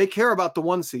 no, they care about the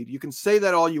 1 seed. You can say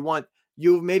that all you want.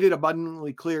 You've made it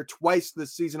abundantly clear twice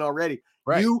this season already.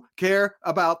 Right. You care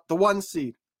about the 1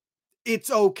 seed. It's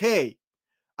okay.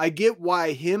 I get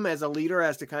why him as a leader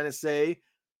has to kind of say,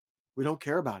 we don't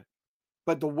care about it.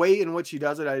 But the way in which he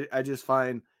does it, I just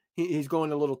find he's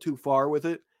going a little too far with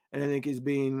it. And I think he's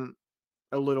being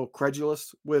a little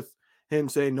credulous with him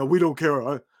saying, no, we don't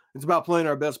care. It's about playing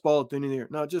our best ball at the end of the year.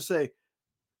 No, just say,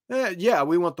 yeah,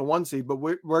 we want the 1 seed, but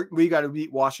we got to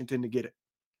beat Washington to get it.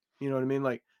 You know what I mean?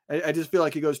 Like, I just feel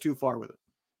like he goes too far with it.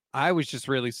 I was just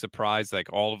really surprised.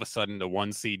 Like, all of a sudden the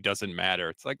 1 seed doesn't matter.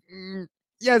 It's like,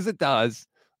 yes, it does.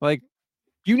 Like,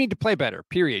 you need to play better,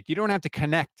 period. You don't have to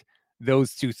connect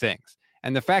those two things.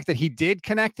 And the fact that he did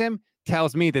connect him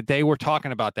tells me that they were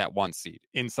talking about that 1 seed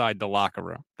inside the locker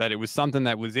room, that it was something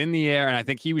that was in the air. And I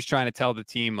think he was trying to tell the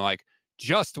team, like,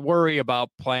 just worry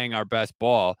about playing our best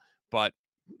ball. But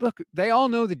look, they all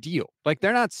know the deal. Like,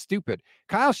 they're not stupid.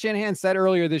 Kyle Shanahan said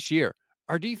earlier this year,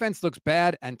 our defense looks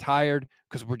bad and tired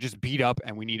because we're just beat up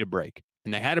and we need a break.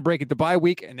 and they had to break it the bye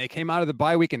week, and they came out of the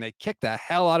bye week and they kicked the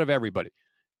hell out of everybody.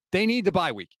 They need the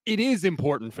bye week. It is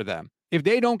important for them. If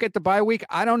they don't get the bye week,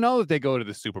 I don't know if they go to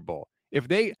the Super Bowl.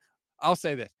 I'll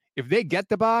say this, if they get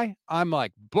the bye, I'm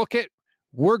like, book it.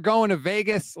 We're going to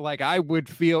Vegas. Like, I would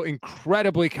feel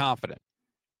incredibly confident.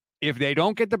 If they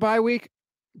don't get the bye week,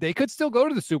 they could still go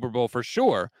to the Super Bowl for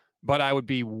sure, but I would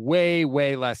be way,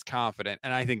 way less confident.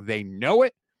 And I think they know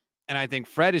it. And I think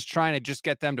Fred is trying to just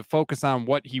get them to focus on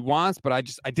what he wants, but I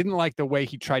didn't like the way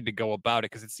he tried to go about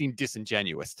it because it seemed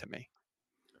disingenuous to me.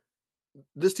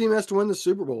 This team has to win the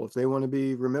Super Bowl if they want to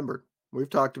be remembered. We've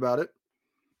talked about it.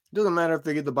 It doesn't matter if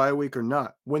they get the bye week or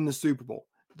not. Win the Super Bowl.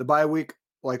 The bye week,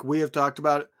 like we have talked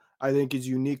about, I think is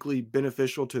uniquely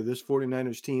beneficial to this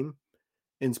 49ers team,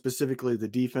 and specifically the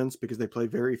defense, because they play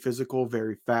very physical,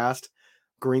 very fast.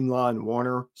 Greenlaw and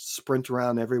Warner sprint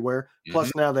around everywhere.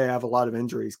 Plus, now they have a lot of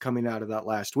injuries coming out of that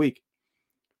last week.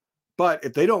 But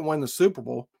if they don't win the Super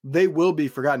Bowl, they will be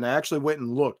forgotten. I actually went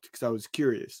and looked because I was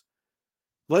curious.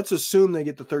 Let's assume they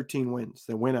get the 13 wins.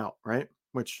 They win out, right?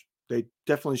 Which they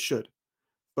definitely should.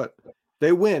 But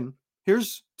they win.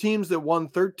 Here's teams that won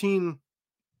 13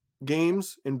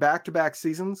 games in back-to-back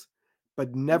seasons,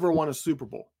 but never won a Super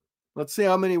Bowl. Let's see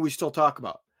how many we still talk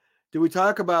about. Do we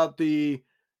talk about the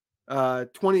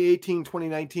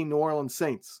 2018-2019 New Orleans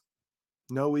Saints?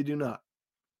 No, we do not.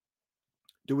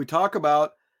 Do we talk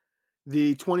about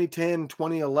the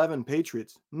 2010-2011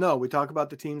 Patriots? No, we talk about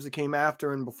the teams that came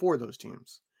after and before those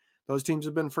teams. Those teams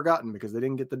have been forgotten because they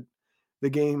didn't get the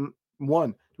game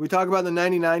won. Do we talk about the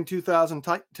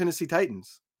 99-2000 Tennessee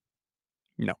Titans?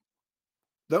 No.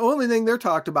 The only thing they're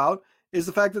talked about is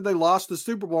the fact that they lost the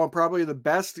Super Bowl and probably the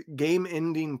best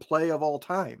game-ending play of all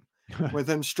time with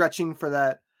them stretching for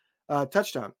that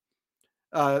touchdown.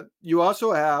 You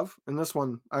also have, and this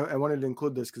one, I wanted to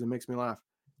include this because it makes me laugh,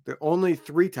 the only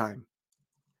 3-time,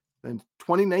 in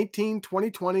 2019,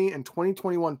 2020, and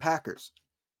 2021 Packers.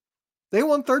 They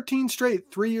won 13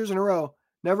 straight, 3 years in a row,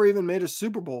 never even made a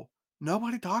Super Bowl.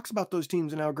 Nobody talks about those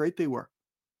teams and how great they were.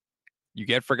 You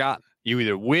get forgotten. You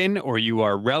either win or you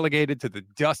are relegated to the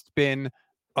dustbin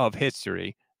of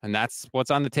history. And that's what's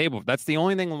on the table. That's the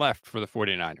only thing left for the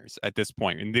 49ers at this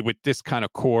point. And with this kind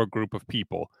of core group of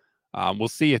people, we'll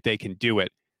see if they can do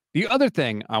it. The other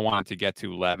thing I wanted to get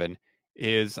to, Levin,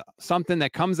 is something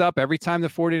that comes up every time the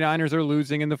 49ers are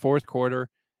losing in the fourth quarter.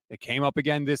 It came up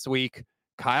again this week.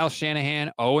 Kyle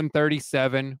Shanahan,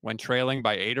 0-37 when trailing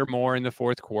by 8 or more in the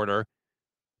fourth quarter.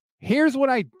 Here's what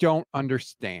I don't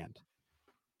understand.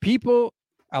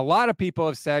 A lot of people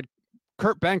have said,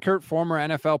 Kurt Benkert, former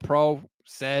NFL pro,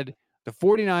 said the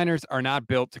 49ers are not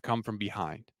built to come from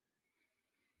behind.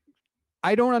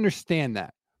 I don't understand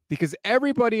that because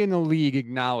everybody in the league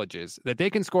acknowledges that they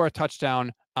can score a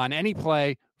touchdown on any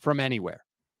play from anywhere.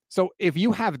 So if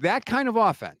you have that kind of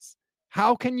offense,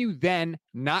 how can you then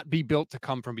not be built to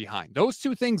come from behind? Those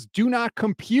two things do not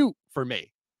compute for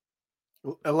me.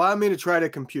 Allow me to try to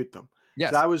compute them.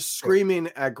 Yes. I was screaming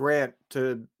at Grant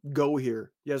to go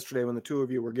here yesterday when the two of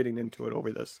you were getting into it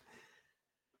over this.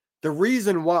 The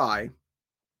reason why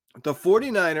the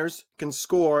 49ers can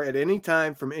score at any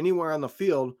time from anywhere on the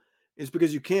field is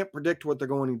because you can't predict what they're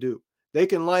going to do. They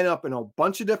can line up in a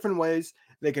bunch of different ways.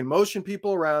 They can motion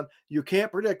people around. You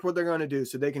can't predict what they're going to do.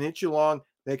 So they can hit you long.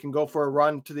 They can go for a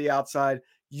run to the outside.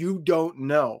 You don't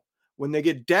know. When they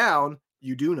get down,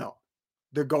 you do know.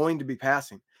 They're going to be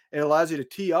passing. It allows you to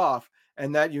tee off,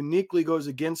 and that uniquely goes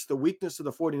against the weakness of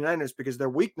the 49ers because their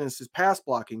weakness is pass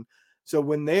blocking. So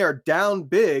when they are down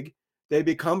big, they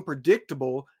become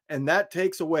predictable, and that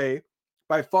takes away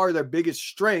by far their biggest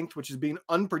strength, which is being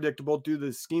unpredictable due to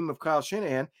the scheme of Kyle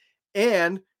Shanahan,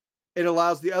 and it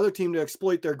allows the other team to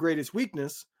exploit their greatest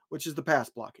weakness, which is the pass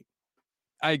blocking.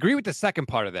 I agree with the second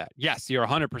part of that. Yes, you're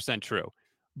 100% true.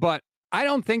 But I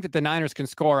don't think that the Niners can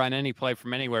score on any play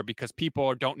from anywhere because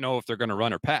people don't know if they're going to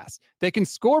run or pass. They can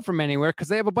score from anywhere because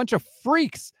they have a bunch of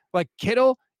freaks like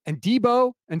Kittle and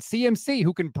Debo and CMC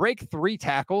who can break 3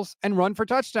 tackles and run for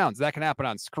touchdowns. That can happen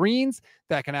on screens.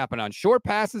 That can happen on short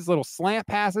passes, little slant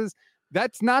passes.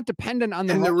 That's not dependent on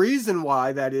the... And the reason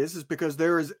why that is because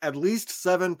there is at least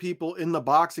 7 people in the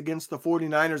box against the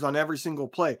 49ers on every single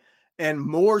play. And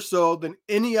more so than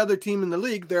any other team in the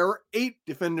league, there are 8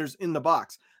 defenders in the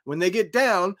box. When they get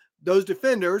down, those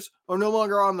defenders are no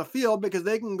longer on the field because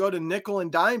they can go to nickel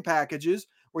and dime packages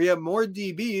where you have more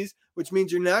DBs, which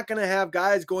means you're not going to have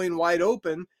guys going wide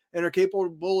open and are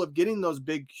capable of getting those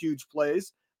big, huge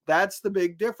plays. That's the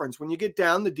big difference. When you get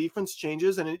down, the defense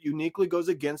changes, and it uniquely goes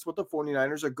against what the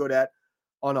 49ers are good at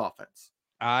on offense.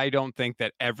 I don't think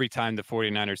that every time the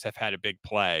 49ers have had a big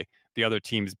play, the other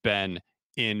team's been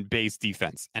in base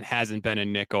defense and hasn't been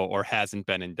in nickel or hasn't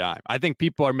been in dime. I think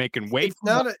people are making way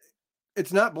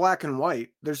It's not black and white.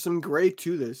 There's some gray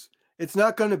to this. It's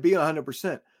not going to be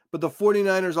 100%, but the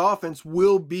 49ers offense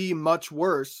will be much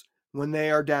worse when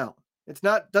they are down.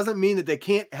 Doesn't mean that they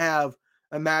can't have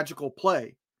a magical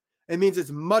play. It means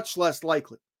it's much less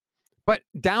likely. But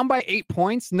down by 8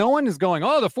 points, no one is going,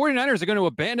 oh, the 49ers are going to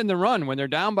abandon the run when they're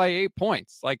down by 8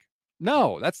 points. Like,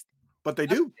 no, but they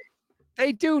do.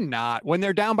 They do not. When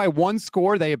they're down by 1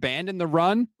 score, they abandon the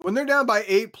run. When they're down by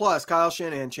 8+, Kyle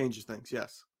Shanahan changes things.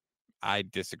 Yes. I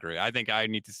disagree. I think I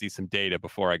need to see some data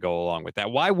before I go along with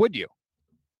that. Why would you?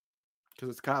 Because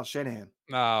it's Kyle Shanahan.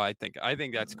 No, I think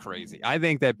that's crazy. I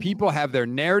think that people have their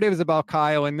narratives about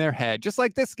Kyle in their head, just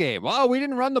like this game. Oh, we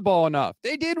didn't run the ball enough.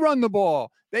 They did run the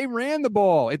ball. They ran the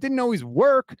ball. It didn't always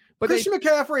work. But Christian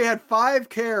McCaffrey had 5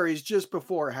 carries just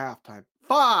before halftime.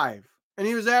 5. And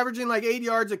he was averaging like 8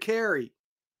 yards a carry.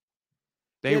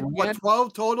 He had,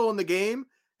 12 total in the game,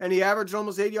 and he averaged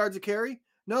almost 8 yards a carry?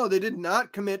 No, they did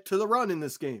not commit to the run in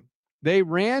this game. They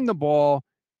ran the ball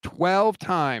 12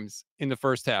 times in the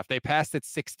first half. They passed it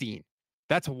 16.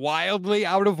 That's wildly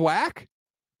out of whack.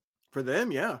 For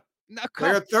them, yeah. No, they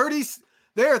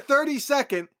are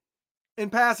 32nd in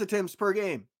pass attempts per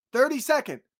game.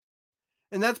 32nd.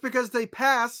 And that's because they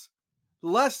pass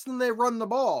less than they run the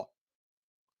ball.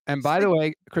 And by the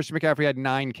way, Christian McCaffrey had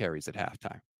 9 carries at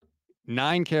halftime.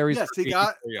 9 carries. Yes, he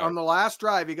got on the last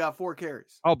drive. He got 4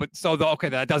 carries. Oh, but okay,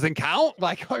 that doesn't count.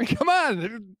 Like, I mean, come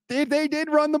on, they did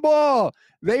run the ball.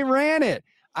 They ran it.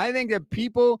 I think that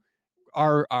people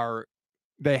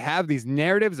they have these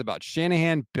narratives about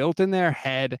Shanahan built in their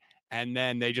head, and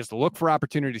then they just look for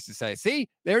opportunities to say, "See,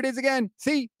 there it is again.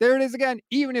 See, there it is again,"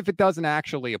 even if it doesn't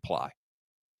actually apply.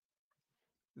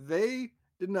 They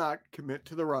did not commit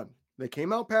to the run. They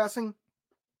came out passing.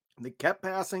 They kept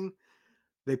passing.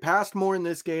 They passed more in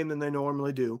this game than they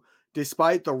normally do,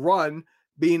 despite the run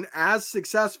being as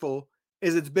successful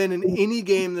as it's been in any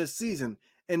game this season.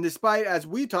 And despite, as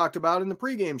we talked about in the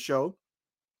pregame show,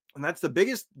 and that's the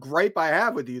biggest gripe I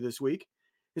have with you this week,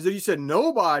 is that you said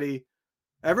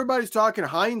everybody's talking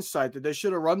hindsight that they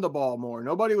should have run the ball more.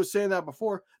 Nobody was saying that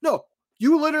before. No,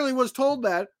 you literally was told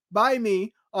that by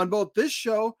me on both this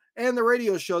show and the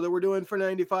radio show that we're doing for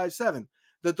 95.7,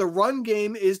 that the run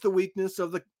game is the weakness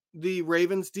of the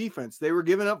Ravens defense. They were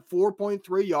giving up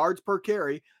 4.3 yards per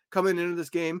carry coming into this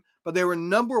game, but they were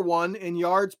number 1 in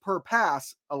yards per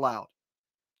pass allowed.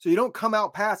 So you don't come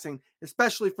out passing,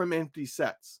 especially from empty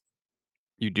sets.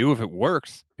 You do if it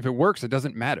works. If it works, it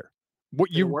doesn't matter.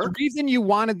 The reason you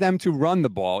wanted them to run the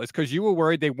ball is because you were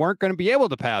worried they weren't going to be able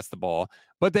to pass the ball,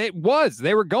 but they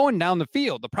were going down the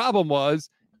field. The problem was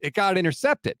it got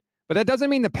intercepted, but that doesn't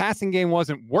mean the passing game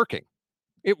wasn't working.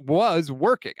 It was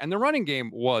working, and the running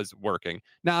game was working.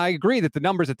 Now, I agree that the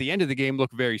numbers at the end of the game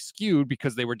look very skewed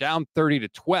because they were down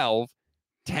 30-12,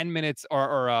 10 minutes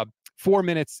or 4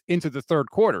 minutes into the third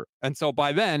quarter. And so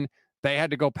by then, they had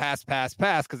to go pass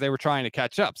because they were trying to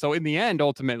catch up. So in the end,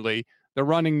 ultimately, the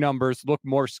running numbers look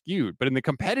more skewed. But in the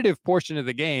competitive portion of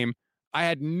the game, I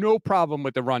had no problem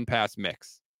with the run-pass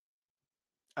mix.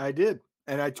 I did,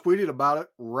 and I tweeted about it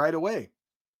right away.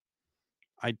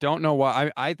 I don't know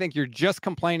why. I think you're just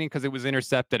complaining because it was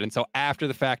intercepted. And so after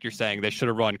the fact, you're saying they should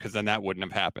have run because then that wouldn't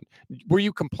have happened. Were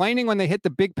you complaining when they hit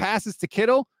the big passes to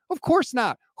Kittle? Of course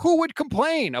not. Who would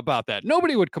complain about that?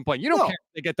 Nobody would complain. You don't care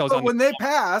if they get those. But when they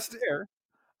passed,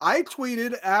 I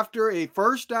tweeted after a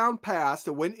first down pass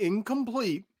that went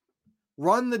incomplete,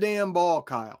 run the damn ball,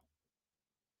 Kyle.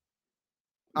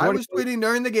 I was tweeting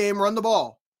during the game, run the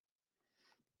ball.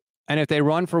 And if they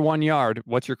run for 1 yard,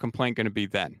 what's your complaint going to be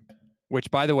then? Which,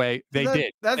 by the way, they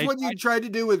did. That's what you tried to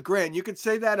do with Grant. You could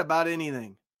say that about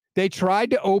anything. They tried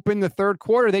to open the third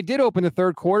quarter. They did open the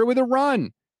third quarter with a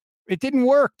run. It didn't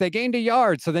work. They gained a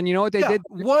yard. So then you know what they did?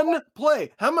 One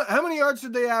play. How many yards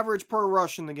did they average per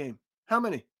rush in the game? How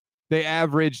many? They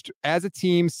averaged, as a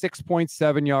team,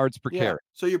 6.7 yards per carry.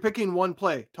 So you're picking one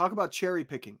play. Talk about cherry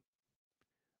picking.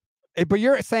 But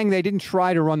you're saying they didn't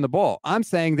try to run the ball. I'm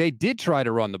saying they did try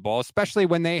to run the ball, especially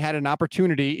when they had an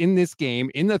opportunity in this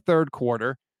game in the third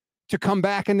quarter to come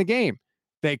back in the game.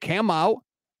 They came out,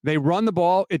 they run the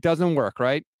ball. It doesn't work,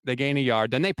 right? They gain a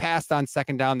yard. Then they passed on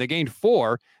second down. They gained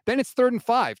 4. Then it's 3rd and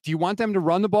 5. Do you want them to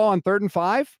run the ball on 3rd and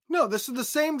 5? No, this is the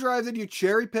same drive that you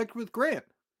cherry picked with Grant.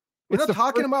 We're not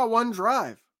talking about one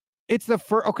drive. It's the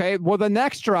first. Okay. Well, the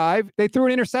next drive, they threw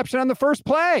an interception on the first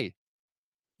play.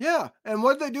 Yeah, and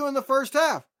what did they do in the first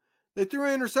half? They threw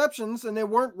interceptions, and they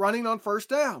weren't running on first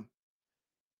down.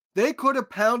 They could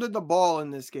have pounded the ball in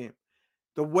this game.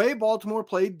 The way Baltimore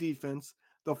played defense,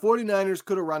 the 49ers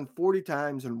could have run 40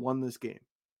 times and won this game.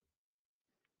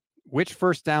 Which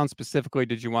first down specifically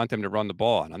did you want them to run the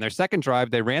ball on? On their second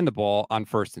drive, they ran the ball on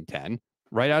 1st and 10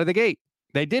 right out of the gate.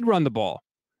 They did run the ball.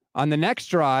 On the next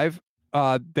drive,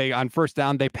 they on first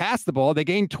down, they passed the ball. They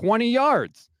gained 20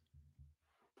 yards.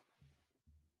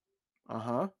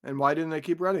 And why didn't they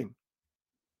keep running?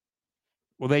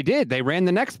 Well, they did. They ran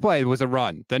the next play. It was a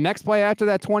run. The next play after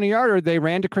that 20-yarder, they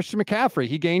ran to Christian McCaffrey.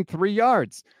 He gained 3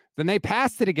 yards. Then they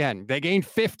passed it again. They gained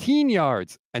 15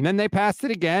 yards. And then they passed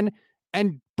it again,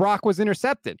 and Brock was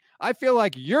intercepted. I feel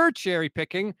like you're cherry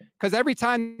picking because every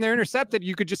time they're intercepted,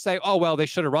 you could just say, oh, well, they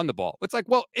should have run the ball. It's like,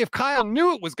 well, if Kyle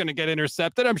knew it was going to get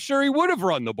intercepted, I'm sure he would have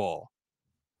run the ball.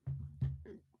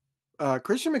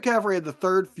 Christian McCaffrey had the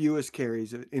third fewest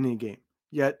carries in a game,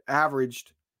 yet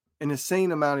averaged an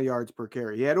insane amount of yards per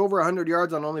carry. He had over 100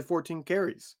 yards on only 14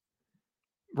 carries.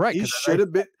 Right. He should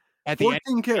have been at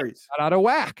 14 carries. Got out of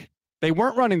whack. They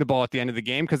weren't running the ball at the end of the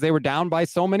game because they were down by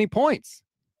so many points.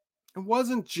 It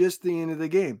wasn't just the end of the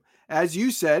game. As you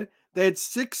said, they had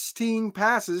 16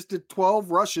 passes to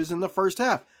 12 rushes in the first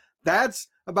half. That's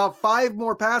about 5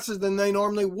 more passes than they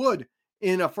normally would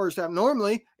in a first half.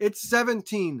 Normally, it's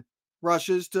 17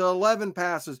 rushes to 11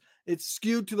 passes. It's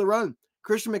skewed to the run.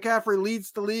 Christian McCaffrey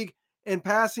leads the league in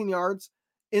passing yards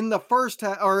in the first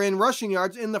half, or in rushing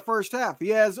yards in the first half. He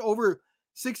has over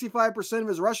 65% of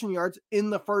his rushing yards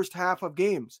in the first half of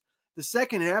games. The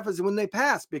second half is when they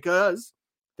pass because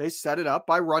they set it up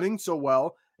by running so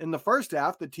well. In the first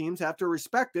half, the teams have to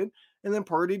respect it, and then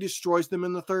Purdy destroys them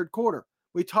in the third quarter.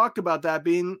 We talked about that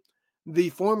being the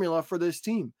formula for this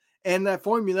team, and that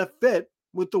formula fit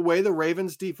with the way the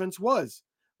Ravens defense was.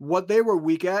 What they were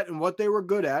weak at and what they were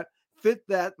good at fit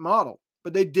that model,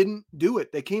 but they didn't do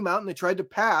it. They came out and they tried to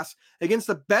pass against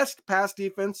the best pass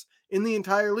defense in the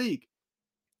entire league.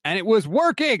 And it was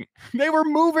working. They were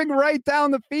moving right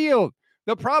down the field.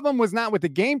 The problem was not with the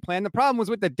game plan. The problem was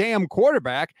with the damn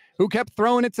quarterback who kept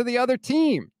throwing it to the other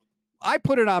team. I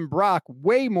put it on Brock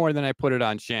way more than I put it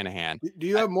on Shanahan. Do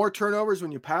you have more turnovers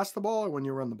when you pass the ball or when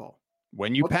you run the ball?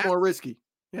 When you What's more risky?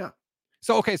 Yeah.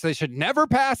 So they should never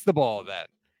pass the ball then.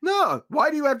 No.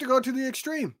 Why do you have to go to the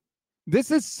extreme?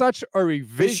 This is such a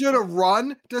revision. They should have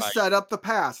run to set up the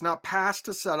pass, not pass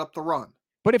to set up the run.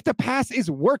 But if the pass is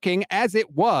working as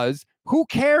it was, who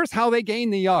cares how they gain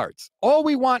the yards? All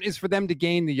we want is for them to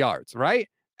gain the yards, right?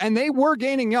 And they were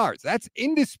gaining yards. That's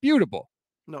indisputable.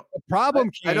 No. The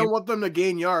problem I don't want them to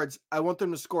gain yards. I want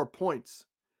them to score points.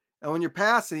 And when you're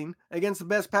passing against the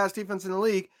best pass defense in the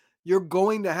league, you're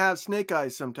going to have snake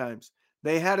eyes sometimes.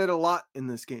 They had it a lot in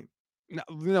this game.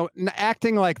 No,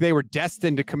 acting like they were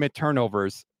destined to commit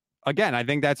turnovers. Again, I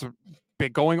think that's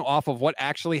going off of what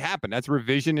actually happened. That's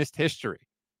revisionist history.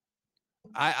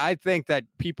 I think that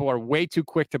people are way too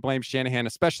quick to blame Shanahan,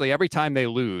 especially every time they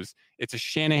lose. It's a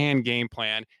Shanahan game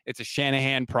plan. It's a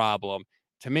Shanahan problem.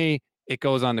 To me, it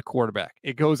goes on the quarterback.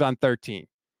 It goes on 13.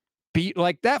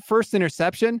 Like that first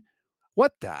interception.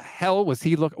 What the hell was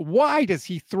he looking? Why does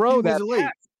he throw that? Late.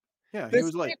 Yeah, he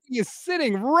was late. He is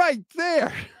sitting right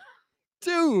there.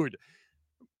 Dude,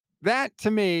 that to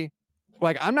me,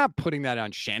 like, I'm not putting that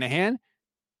on Shanahan.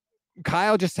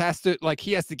 Kyle just has to,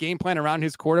 he has to game plan around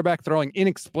his quarterback throwing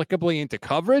inexplicably into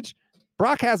coverage.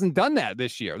 Brock hasn't done that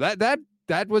this year.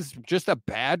 That was just a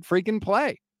bad freaking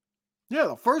play. Yeah,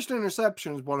 the first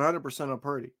interception is 100% on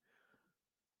Purdy.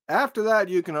 After that,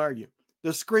 you can argue.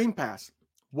 The screen pass.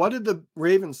 What did the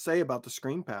Ravens say about the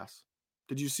screen pass?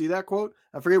 Did you see that quote?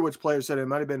 I forget which player said it. It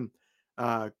might have been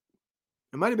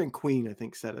Queen, I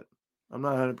think, said it. I'm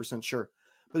not 100% sure.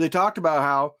 But they talked about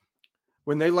how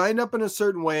when they lined up in a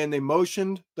certain way and they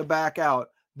motioned the back out,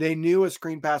 they knew a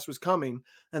screen pass was coming.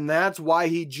 And that's why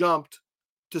he jumped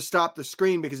to stop the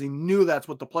screen, because he knew that's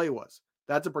what the play was.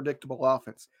 That's a predictable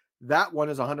offense. That one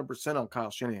is 100% on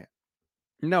Kyle Shanahan.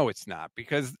 No, it's not,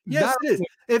 because yes, it is.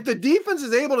 If the defense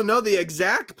is able to know the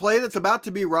exact play that's about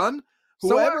to be run,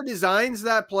 whoever designs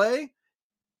that play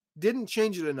didn't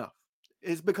change it enough.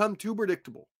 It's become too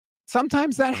predictable.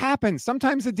 Sometimes that happens.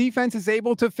 Sometimes the defense is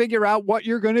able to figure out what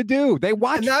you're going to do. They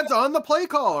watch. And that's on the play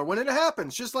caller when it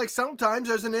happens. Just like sometimes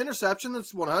there's an interception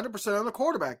that's 100% on the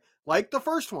quarterback, like the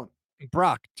first one.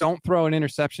 Brock, don't throw an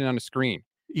interception on a screen.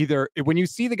 Either when you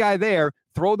see the guy there,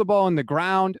 throw the ball on the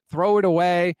ground, throw it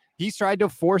away. He's tried to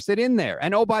force it in there.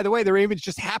 And oh, by the way, the Ravens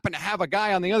just happened to have a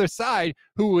guy on the other side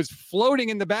who was floating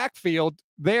in the backfield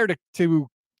there to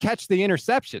catch the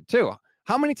interception too.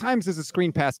 How many times does a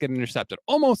screen pass get intercepted?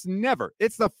 Almost never.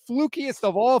 It's the flukiest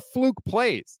of all fluke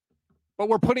plays. But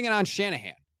we're putting it on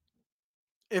Shanahan.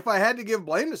 If I had to give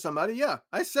blame to somebody, yeah.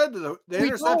 I said the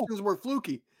interceptions were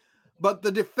fluky. But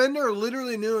the defender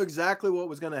literally knew exactly what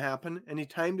was going to happen, and he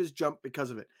timed his jump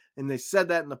because of it. And they said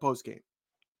that in the postgame.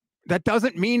 That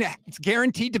doesn't mean it's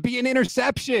guaranteed to be an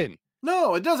interception.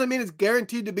 No, it doesn't mean it's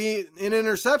guaranteed to be an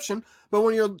interception. But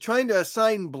when you're trying to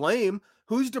assign blame,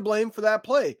 who's to blame for that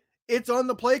play? It's on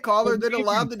the play caller that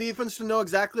allowed the defense to know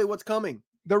exactly what's coming.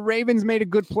 The Ravens made a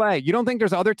good play. You don't think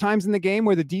there's other times in the game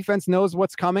where the defense knows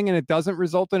what's coming and it doesn't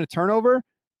result in a turnover?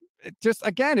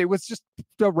 It was just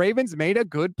the Ravens made a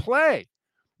good play.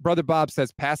 Brother Bob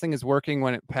says passing is working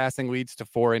when passing leads to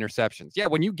 4 interceptions. Yeah,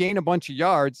 when you gain a bunch of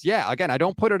yards, again, I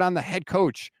don't put it on the head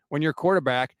coach when your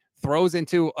quarterback throws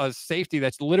into a safety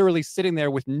that's literally sitting there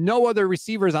with no other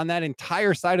receivers on that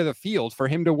entire side of the field for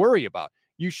him to worry about.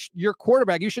 Your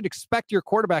quarterback, you should expect your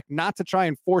quarterback not to try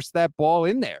and force that ball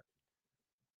in there.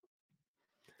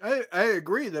 I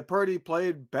agree that Purdy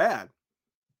played bad,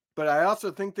 but I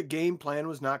also think the game plan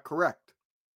was not correct.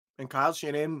 And Kyle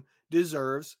Shanahan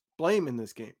deserves blame in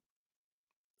this game.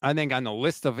 I think on the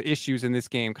list of issues in this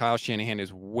game, Kyle Shanahan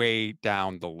is way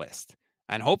down the list.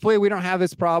 And hopefully we don't have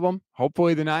this problem.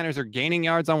 Hopefully the Niners are gaining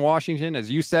yards on Washington.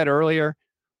 As you said earlier,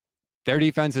 their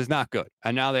defense is not good.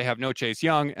 And now they have no Chase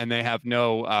Young and they have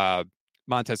no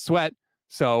Montez Sweat.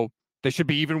 So they should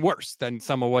be even worse than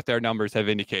some of what their numbers have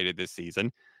indicated this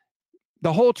season.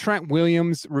 The whole Trent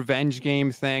Williams revenge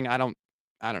game thing, I don't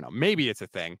know. Maybe it's a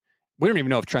thing. We don't even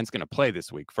know if Trent's going to play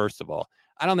this week, first of all.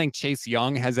 I don't think Chase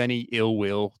Young has any ill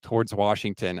will towards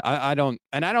Washington. I don't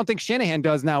think Shanahan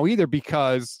does now either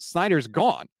because Snyder's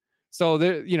gone. So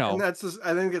and I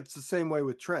think it's the same way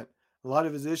with Trent. A lot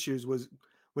of his issues was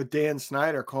with Dan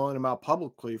Snyder calling him out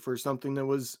publicly for something that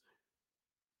was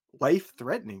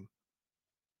life-threatening.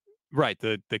 Right,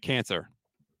 the cancer.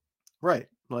 Right.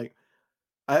 Like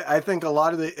I think a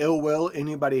lot of the ill will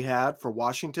anybody had for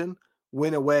Washington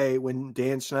went away when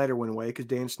Dan Snyder went away because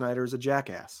Dan Snyder is a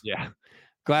jackass. Yeah.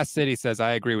 Glass City says,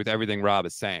 I agree with everything Rob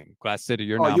is saying. Glass City,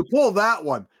 you pull that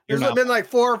one. There's been like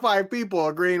 4 or 5 people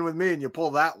agreeing with me and you pull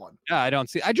that one. Yeah,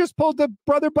 I just pulled the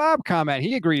Brother Bob comment.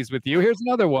 He agrees with you. Here's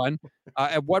another one.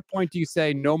 At what point do you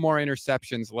say no more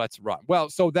interceptions, let's run? Well,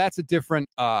 so that's a different,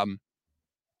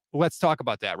 let's talk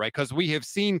about that, right? Because we have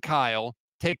seen Kyle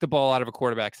take the ball out of a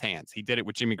quarterback's hands. He did it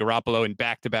with Jimmy Garoppolo in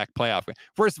back-to-back playoff.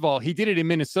 First of all, he did it in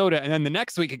Minnesota, and then the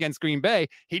next week against Green Bay,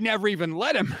 he never even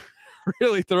let him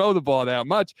really throw the ball that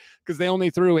much because they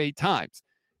only threw 8 times.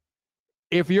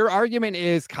 If your argument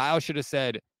is Kyle should have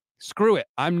said, screw it,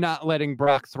 I'm not letting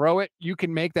Brock throw it, you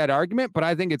can make that argument, but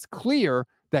I think it's clear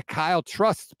that Kyle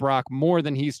trusts Brock more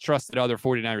than he's trusted other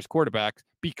 49ers quarterbacks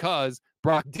because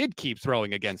Brock did keep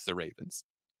throwing against the Ravens.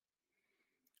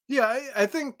 Yeah, I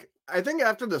think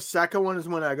after the second one is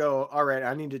when I go, all right,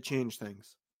 I need to change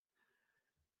things.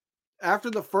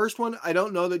 After the first one, I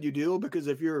don't know that you do because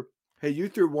if you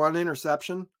threw 1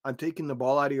 interception, I'm taking the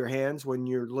ball out of your hands when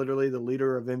you're literally the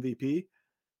leader of MVP,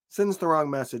 sends the wrong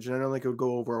message, and I don't think it would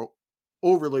go over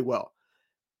overly well.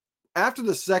 After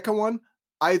the second one,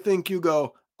 I think you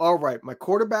go, all right, my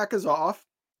quarterback is off,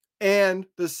 and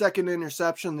the second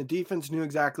interception, the defense knew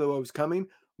exactly what was coming.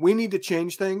 We need to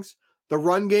change things. The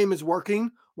run game is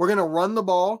working. We're going to run the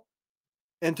ball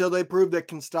until they prove they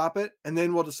can stop it, and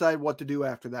then we'll decide what to do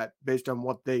after that based on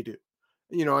what they do.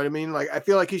 You know what I mean? Like, I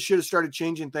feel like he should have started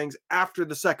changing things after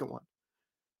the second one,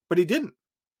 but he didn't.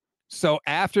 So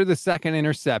after the second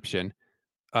interception,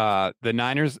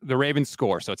 the Ravens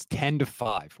score. So it's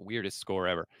 10-5. Weirdest score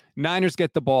ever. Niners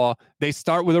get the ball. They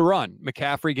start with a run.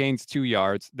 McCaffrey gains 2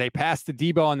 yards. They pass to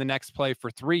Debo on the next play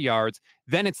for 3 yards.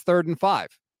 Then it's 3rd and 5.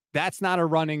 That's not a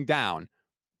running down.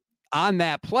 On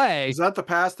that play. Is that the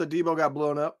pass that Debo got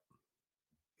blown up?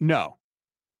 No.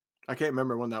 I can't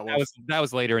remember when that was. That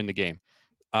was later in the game.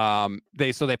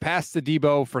 They pass to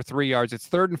Debo for 3 yards. It's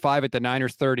 3rd and 5 at the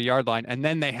Niners 30-yard line. And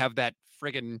then they have that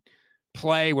friggin'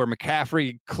 play where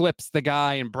McCaffrey clips the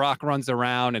guy and Brock runs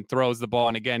around and throws the ball.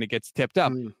 And again, it gets tipped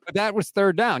up. But that was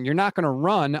 3rd down. You're not going to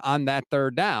run on that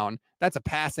 3rd down. That's a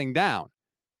passing down.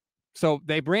 So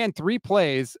they ran 2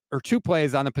 plays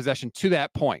on the possession to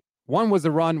that point. One was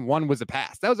a run, one was a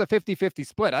pass. That was a 50-50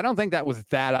 split. I don't think that was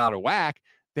that out of whack.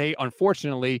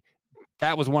 Unfortunately,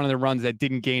 that was one of the runs that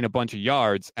didn't gain a bunch of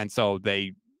yards, and so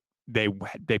they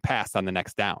passed on the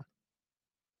next down.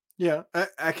 Yeah,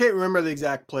 I can't remember the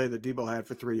exact play that Debo had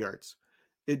for 3 yards.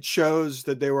 It shows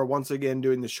that they were once again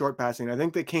doing the short passing. I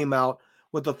think they came out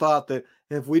with the thought that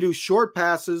if we do short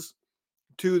passes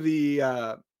to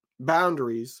the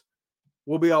boundaries,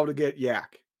 we'll be able to get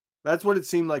yak. That's what it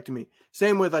seemed like to me.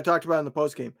 Same with, I talked about in the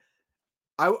postgame.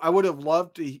 I would have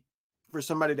loved for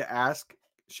somebody to ask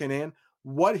Shanahan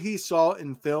what he saw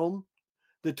in film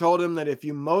that told him that if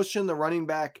you motion the running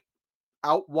back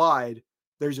out wide,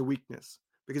 there's a weakness.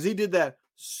 Because he did that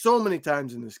so many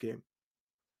times in this game.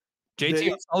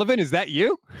 JT Sullivan, is that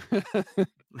you?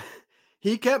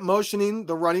 He kept motioning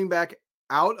the running back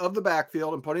out of the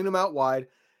backfield and putting him out wide.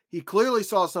 He clearly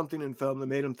saw something in film that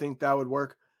made him think that would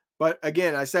work. But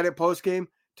again, I said it post game.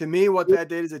 To me, what that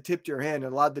did is it tipped your hand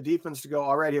and allowed the defense to go,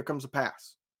 all right, here comes a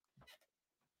pass.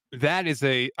 I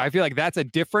feel like that's a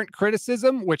different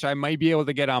criticism, which I might be able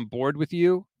to get on board with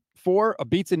you for. A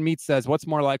Beats and Meats says, what's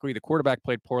more likely, the quarterback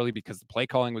played poorly because the play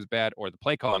calling was bad, or the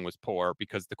play calling was poor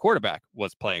because the quarterback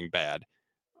was playing bad?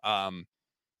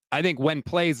 I think when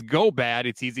plays go bad,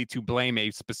 it's easy to blame a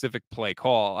specific play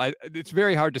call. It's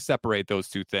very hard to separate those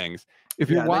two things. I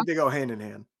think they go hand in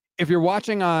hand. If you're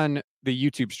watching on the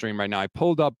YouTube stream right now, I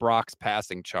pulled up Brock's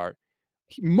passing chart.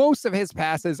 Most of his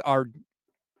passes are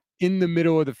in the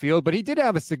middle of the field, but he did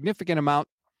have a significant amount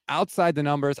outside the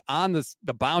numbers on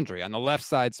the boundary, on the left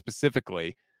side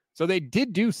specifically. So they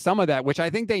did do some of that, which I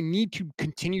think they need to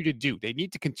continue to do. They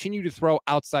need to continue to throw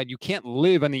outside. You can't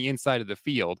live on the inside of the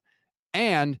field.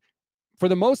 And for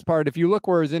the most part, if you look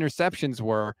where his interceptions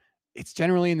were, it's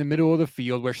generally in the middle of the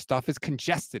field where stuff is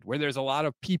congested, where there's a lot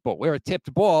of people, where a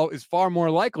tipped ball is far more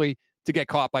likely to get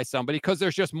caught by somebody because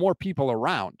there's just more people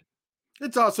around.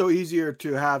 It's also easier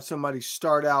to have somebody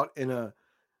start out in a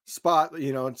spot,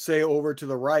 say over to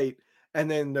the right, and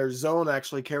then their zone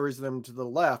actually carries them to the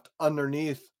left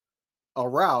underneath a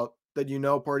route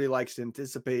that Purdy likes to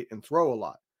anticipate and throw a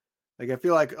lot. Like, I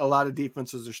feel like a lot of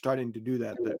defenses are starting to do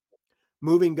that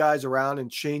moving guys around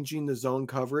and changing the zone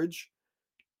coverage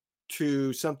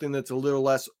to something that's a little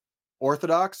less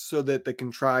orthodox so that they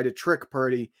can try to trick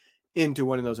Purdy into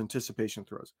one of those anticipation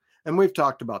throws. And we've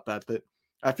talked about that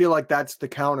I feel like that's the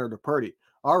counter to Purdy.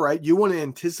 All right, you want to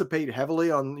anticipate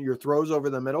heavily on your throws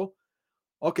over the middle?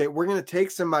 Okay, we're going to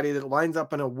take somebody that lines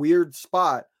up in a weird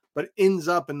spot but ends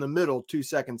up in the middle 2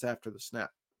 seconds after the snap.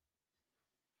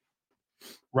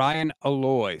 Ryan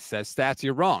Alloy says, Stats,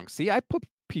 you're wrong. See, I put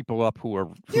people up who are...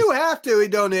 You have to. He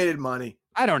donated money.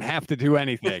 I don't have to do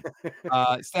anything.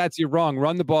 Stats, you're wrong.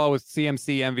 Run the ball with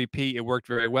CMC MVP. It worked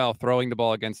very well. Throwing the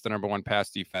ball against the number one pass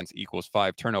defense equals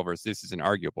 5 turnovers. This is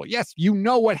inarguable. Yes, you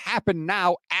know what happened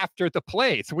now after the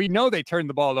play. So we know they turned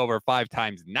the ball over 5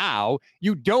 times now.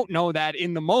 You don't know that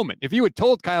in the moment. If you had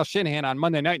told Kyle Shanahan on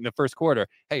Monday night in the first quarter,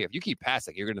 hey, if you keep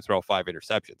passing, you're going to throw 5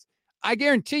 interceptions, I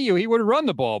guarantee you he would have run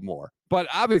the ball more. But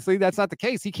obviously that's not the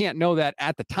case. He can't know that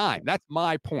at the time. That's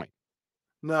my point.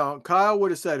 No, Kyle would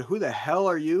have said, who the hell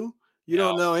are you? You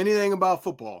don't know anything about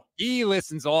football. He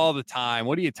listens all the time.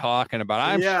 What are you talking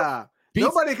about?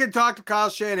 Nobody can talk to Kyle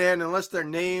Shanahan unless their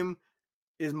name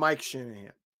is Mike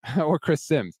Shanahan. or Chris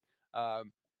Sims.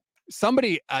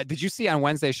 Somebody, did you see on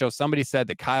Wednesday's show, somebody said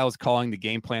that Kyle's calling the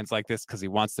game plans like this because he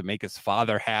wants to make his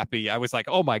father happy. I was like,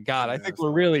 oh my God, I think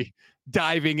we're really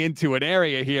diving into an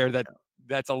area here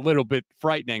that's a little bit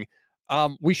frightening.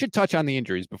 We should touch on the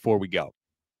injuries before we go.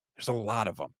 There's a lot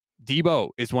of them. Debo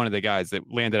is one of the guys that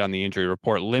landed on the injury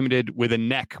report, limited with a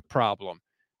neck problem.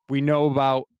 We know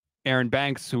about Aaron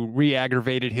Banks, who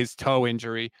re-aggravated his toe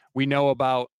injury. We know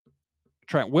about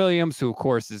Trent Williams, who, of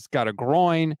course, has got a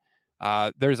groin.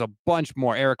 There's a bunch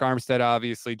more. Eric Armstead,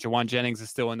 obviously. Jawan Jennings is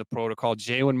still in the protocol.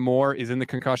 Jalen Moore is in the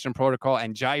concussion protocol.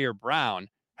 And Jair Brown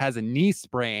has a knee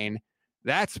sprain.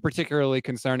 That's particularly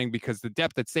concerning because the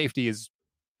depth at safety is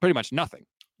pretty much nothing.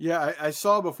 Yeah, I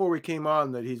saw before we came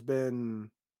on that he's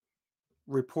been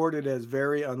reported as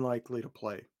very unlikely to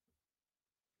play.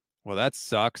 Well, that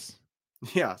sucks.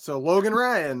 Yeah, so Logan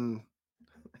Ryan.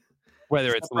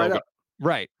 Whether it's Logan,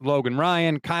 right, Logan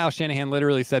Ryan, Kyle Shanahan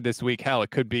literally said this week, hell, it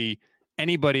could be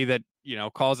anybody that,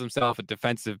 calls himself a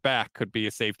defensive back could be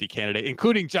a safety candidate,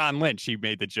 including John Lynch. He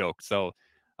made the joke. So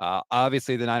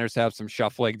obviously the Niners have some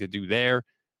shuffling to do there.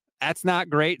 That's not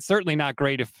great. Certainly not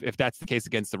great if that's the case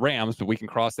against the Rams, but we can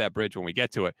cross that bridge when we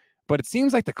get to it. But it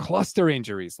seems like the cluster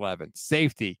injuries, Levin,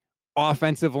 safety,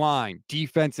 offensive line,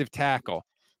 defensive tackle,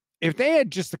 if they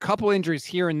had just a couple injuries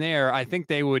here and there, I think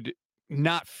they would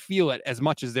not feel it as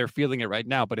much as they're feeling it right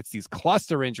now. But it's these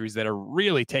cluster injuries that are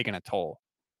really taking a toll.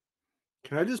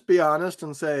 Can I just be honest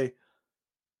and say,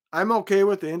 I'm okay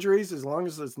with the injuries as long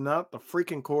as it's not the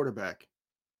freaking quarterback.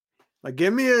 Like,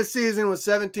 give me a season with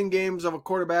 17 games of a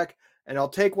quarterback, and I'll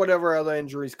take whatever other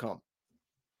injuries come.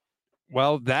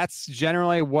 Well, that's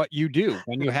generally what you do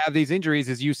when you have these injuries,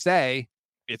 is you say,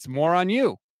 it's more on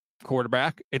you,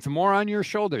 quarterback. It's more on your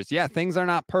shoulders. Yeah, things are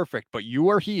not perfect, but you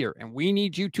are here, and we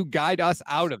need you to guide us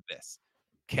out of this.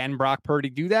 Can Brock Purdy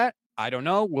do that? I don't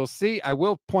know. We'll see. I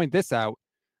will point this out.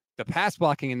 The pass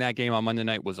blocking in that game on Monday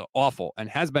night was awful and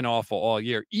has been awful all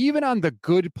year. Even on the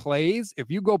good plays,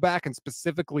 if you go back and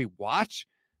specifically watch,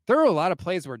 there are a lot of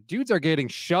plays where dudes are getting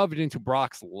shoved into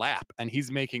Brock's lap and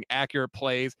he's making accurate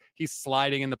plays. He's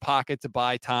sliding in the pocket to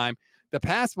buy time. The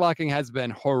pass blocking has been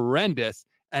horrendous.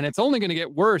 And it's only going to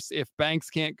get worse if Banks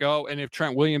can't go and if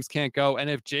Trent Williams can't go and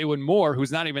if Jalen Moore,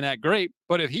 who's not even that great,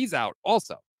 but if he's out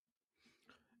also.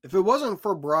 If it wasn't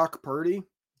for Brock Purdy,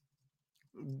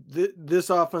 this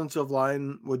offensive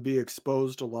line would be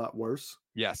exposed a lot worse.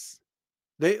 Yes.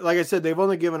 Like I said, they've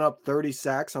only given up 30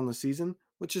 sacks on the season,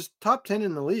 which is top 10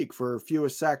 in the league for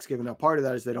fewest sacks given up. Part of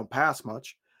that is they don't pass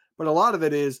much, but a lot of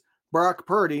it is Brock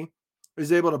Purdy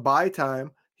is able to buy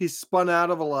time. He's spun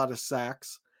out of a lot of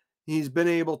sacks. He's been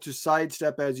able to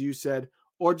sidestep, as you said,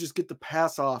 or just get the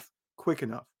pass off quick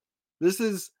enough. This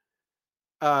is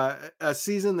a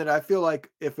season that I feel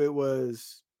like if it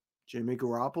was Jimmy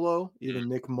Garoppolo, even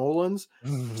Nick Mullins,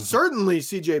 certainly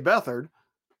CJ Beathard,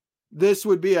 this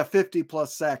would be a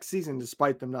 50-plus sack season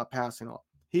despite them not passing off.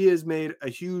 He has made a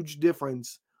huge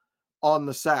difference on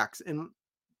the sacks, and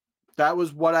that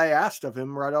was what I asked of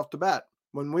him right off the bat.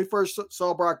 When we first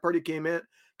saw Brock Purdy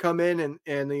come in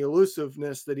and the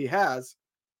elusiveness that he has,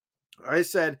 I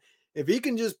said, if he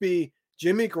can just be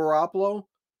Jimmy Garoppolo,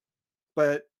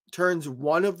 but turns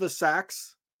one of the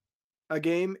sacks a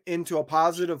game into a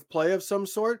positive play of some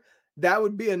sort, that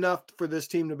would be enough for this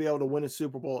team to be able to win a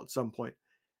Super Bowl at some point.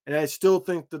 And I still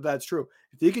think that that's true.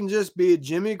 If he can just be a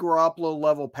Jimmy Garoppolo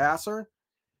level passer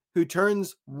who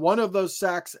turns one of those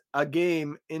sacks a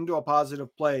game into a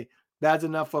positive play, that's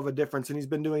enough of a difference. And he's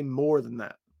been doing more than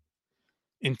that.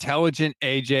 Intelligent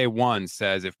AJ1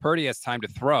 says if Purdy has time to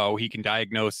throw, he can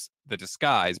diagnose the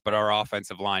disguise, but our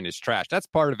offensive line is trash. That's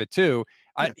part of it too.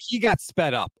 He got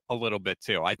sped up a little bit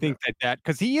too. I think that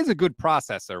because he is a good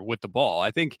processor with the ball. I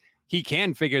think he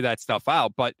can figure that stuff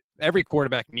out, but every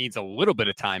quarterback needs a little bit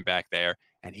of time back there,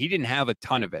 and he didn't have a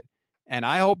ton of it. And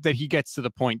I hope that he gets to the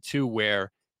point too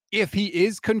where if he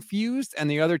is confused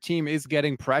and the other team is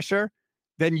getting pressure,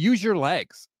 then use your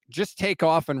legs. Just take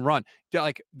off and run.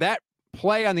 Like that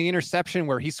play on the interception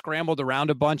where he scrambled around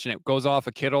a bunch and it goes off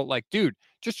a Kittle. Like, dude,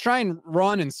 just try and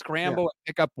run and scramble and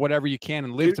pick up whatever you can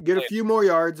and live to get a few more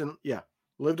yards and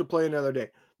live to play another day.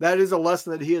 That is a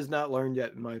lesson that he has not learned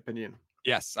yet, in my opinion.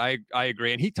 Yes, I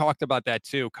agree. And he talked about that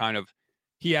too. Kind of,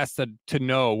 he has to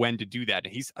know when to do that.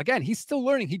 And he's still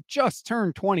learning. He just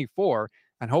turned 24,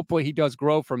 and hopefully he does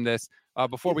grow from this.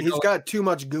 He's got too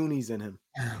much Goonies in him,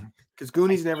 because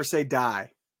Goonies never say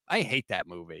die. I hate that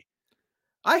movie.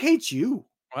 I hate you.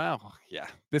 Well, yeah,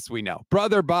 this we know.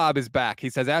 Brother Bob is back. He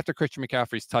says, after Christian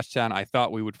McCaffrey's touchdown, I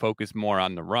thought we would focus more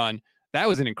on the run. That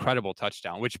was an incredible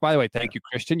touchdown, which, by the way, thank you,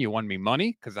 Christian. You won me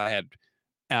money because I had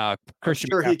Christian.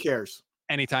 I'm sure he cares.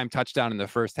 Anytime touchdown in the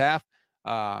first half.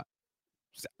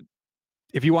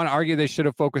 If you want to argue they should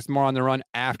have focused more on the run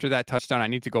after that touchdown, I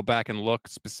need to go back and look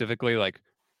specifically, like,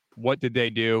 what did they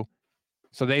do?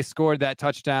 So they scored that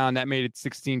touchdown. That made it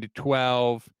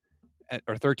 16-12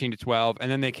 or 13-12.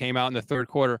 And then they came out in the third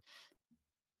quarter.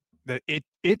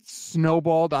 It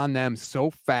snowballed on them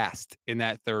so fast in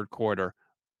that third quarter.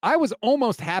 I was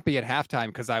almost happy at halftime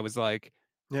because I was like,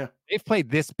 yeah, they've played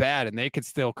this bad and they could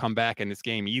still come back in this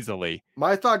game easily.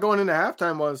 My thought going into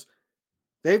halftime was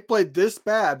they've played this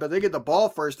bad, but they get the ball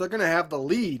first. They're going to have the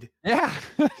lead. Yeah,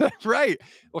 right.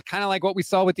 Well, kind of like what we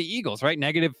saw with the Eagles, right?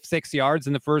 -6 yards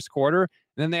in the first quarter.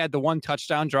 And then they had the one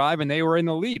touchdown drive and they were in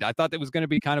the lead. I thought that was going to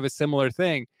be kind of a similar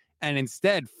thing. And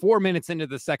instead, 4 minutes into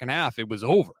the second half, it was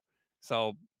over.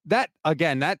 So that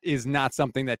is not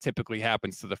something that typically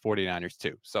happens to the 49ers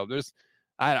too. So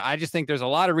I just think there's a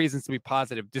lot of reasons to be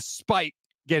positive despite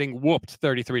getting whooped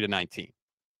 33-19.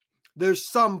 There's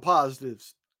some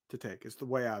positives to take, is the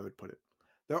way I would put it.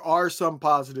 There are some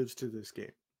positives to this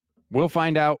game. We'll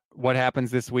find out what happens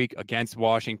this week against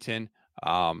Washington.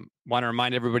 Want to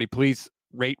remind everybody, please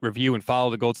rate, review, and follow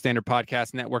the Gold Standard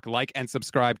Podcast Network. Like and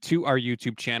subscribe to our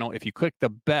YouTube channel. If you click the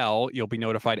bell, you'll be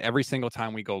notified every single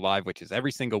time we go live, which is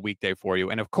every single weekday for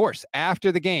you. And of course,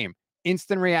 after the game,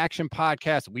 Instant Reaction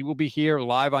Podcast. We will be here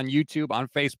live on YouTube, on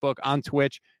Facebook, on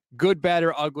Twitch, good, bad,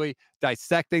 or ugly,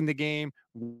 dissecting the game,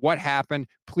 what happened.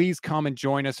 Please come and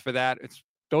join us for that.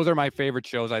 Those are my favorite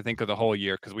shows, I think, of the whole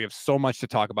year because we have so much to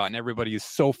talk about and everybody is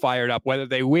so fired up, whether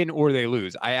they win or they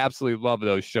lose. I absolutely love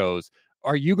those shows.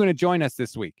 Are you going to join us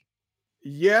this week?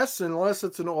 Yes, unless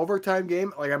it's an overtime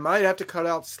game. Like, I might have to cut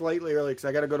out slightly early because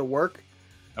I got to go to work.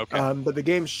 Okay. But the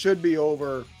game should be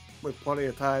over with plenty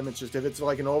of time. It's just if it's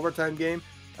like an overtime game,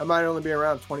 I might only be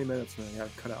around 20 minutes and I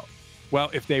got to cut out.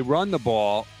 Well, if they run the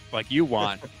ball like you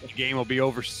want, the game will be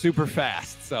over super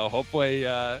fast. So hopefully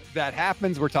that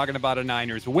happens. We're talking about a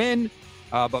Niners win,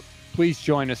 but please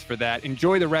join us for that.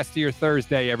 Enjoy the rest of your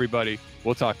Thursday, everybody.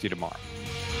 We'll talk to you tomorrow.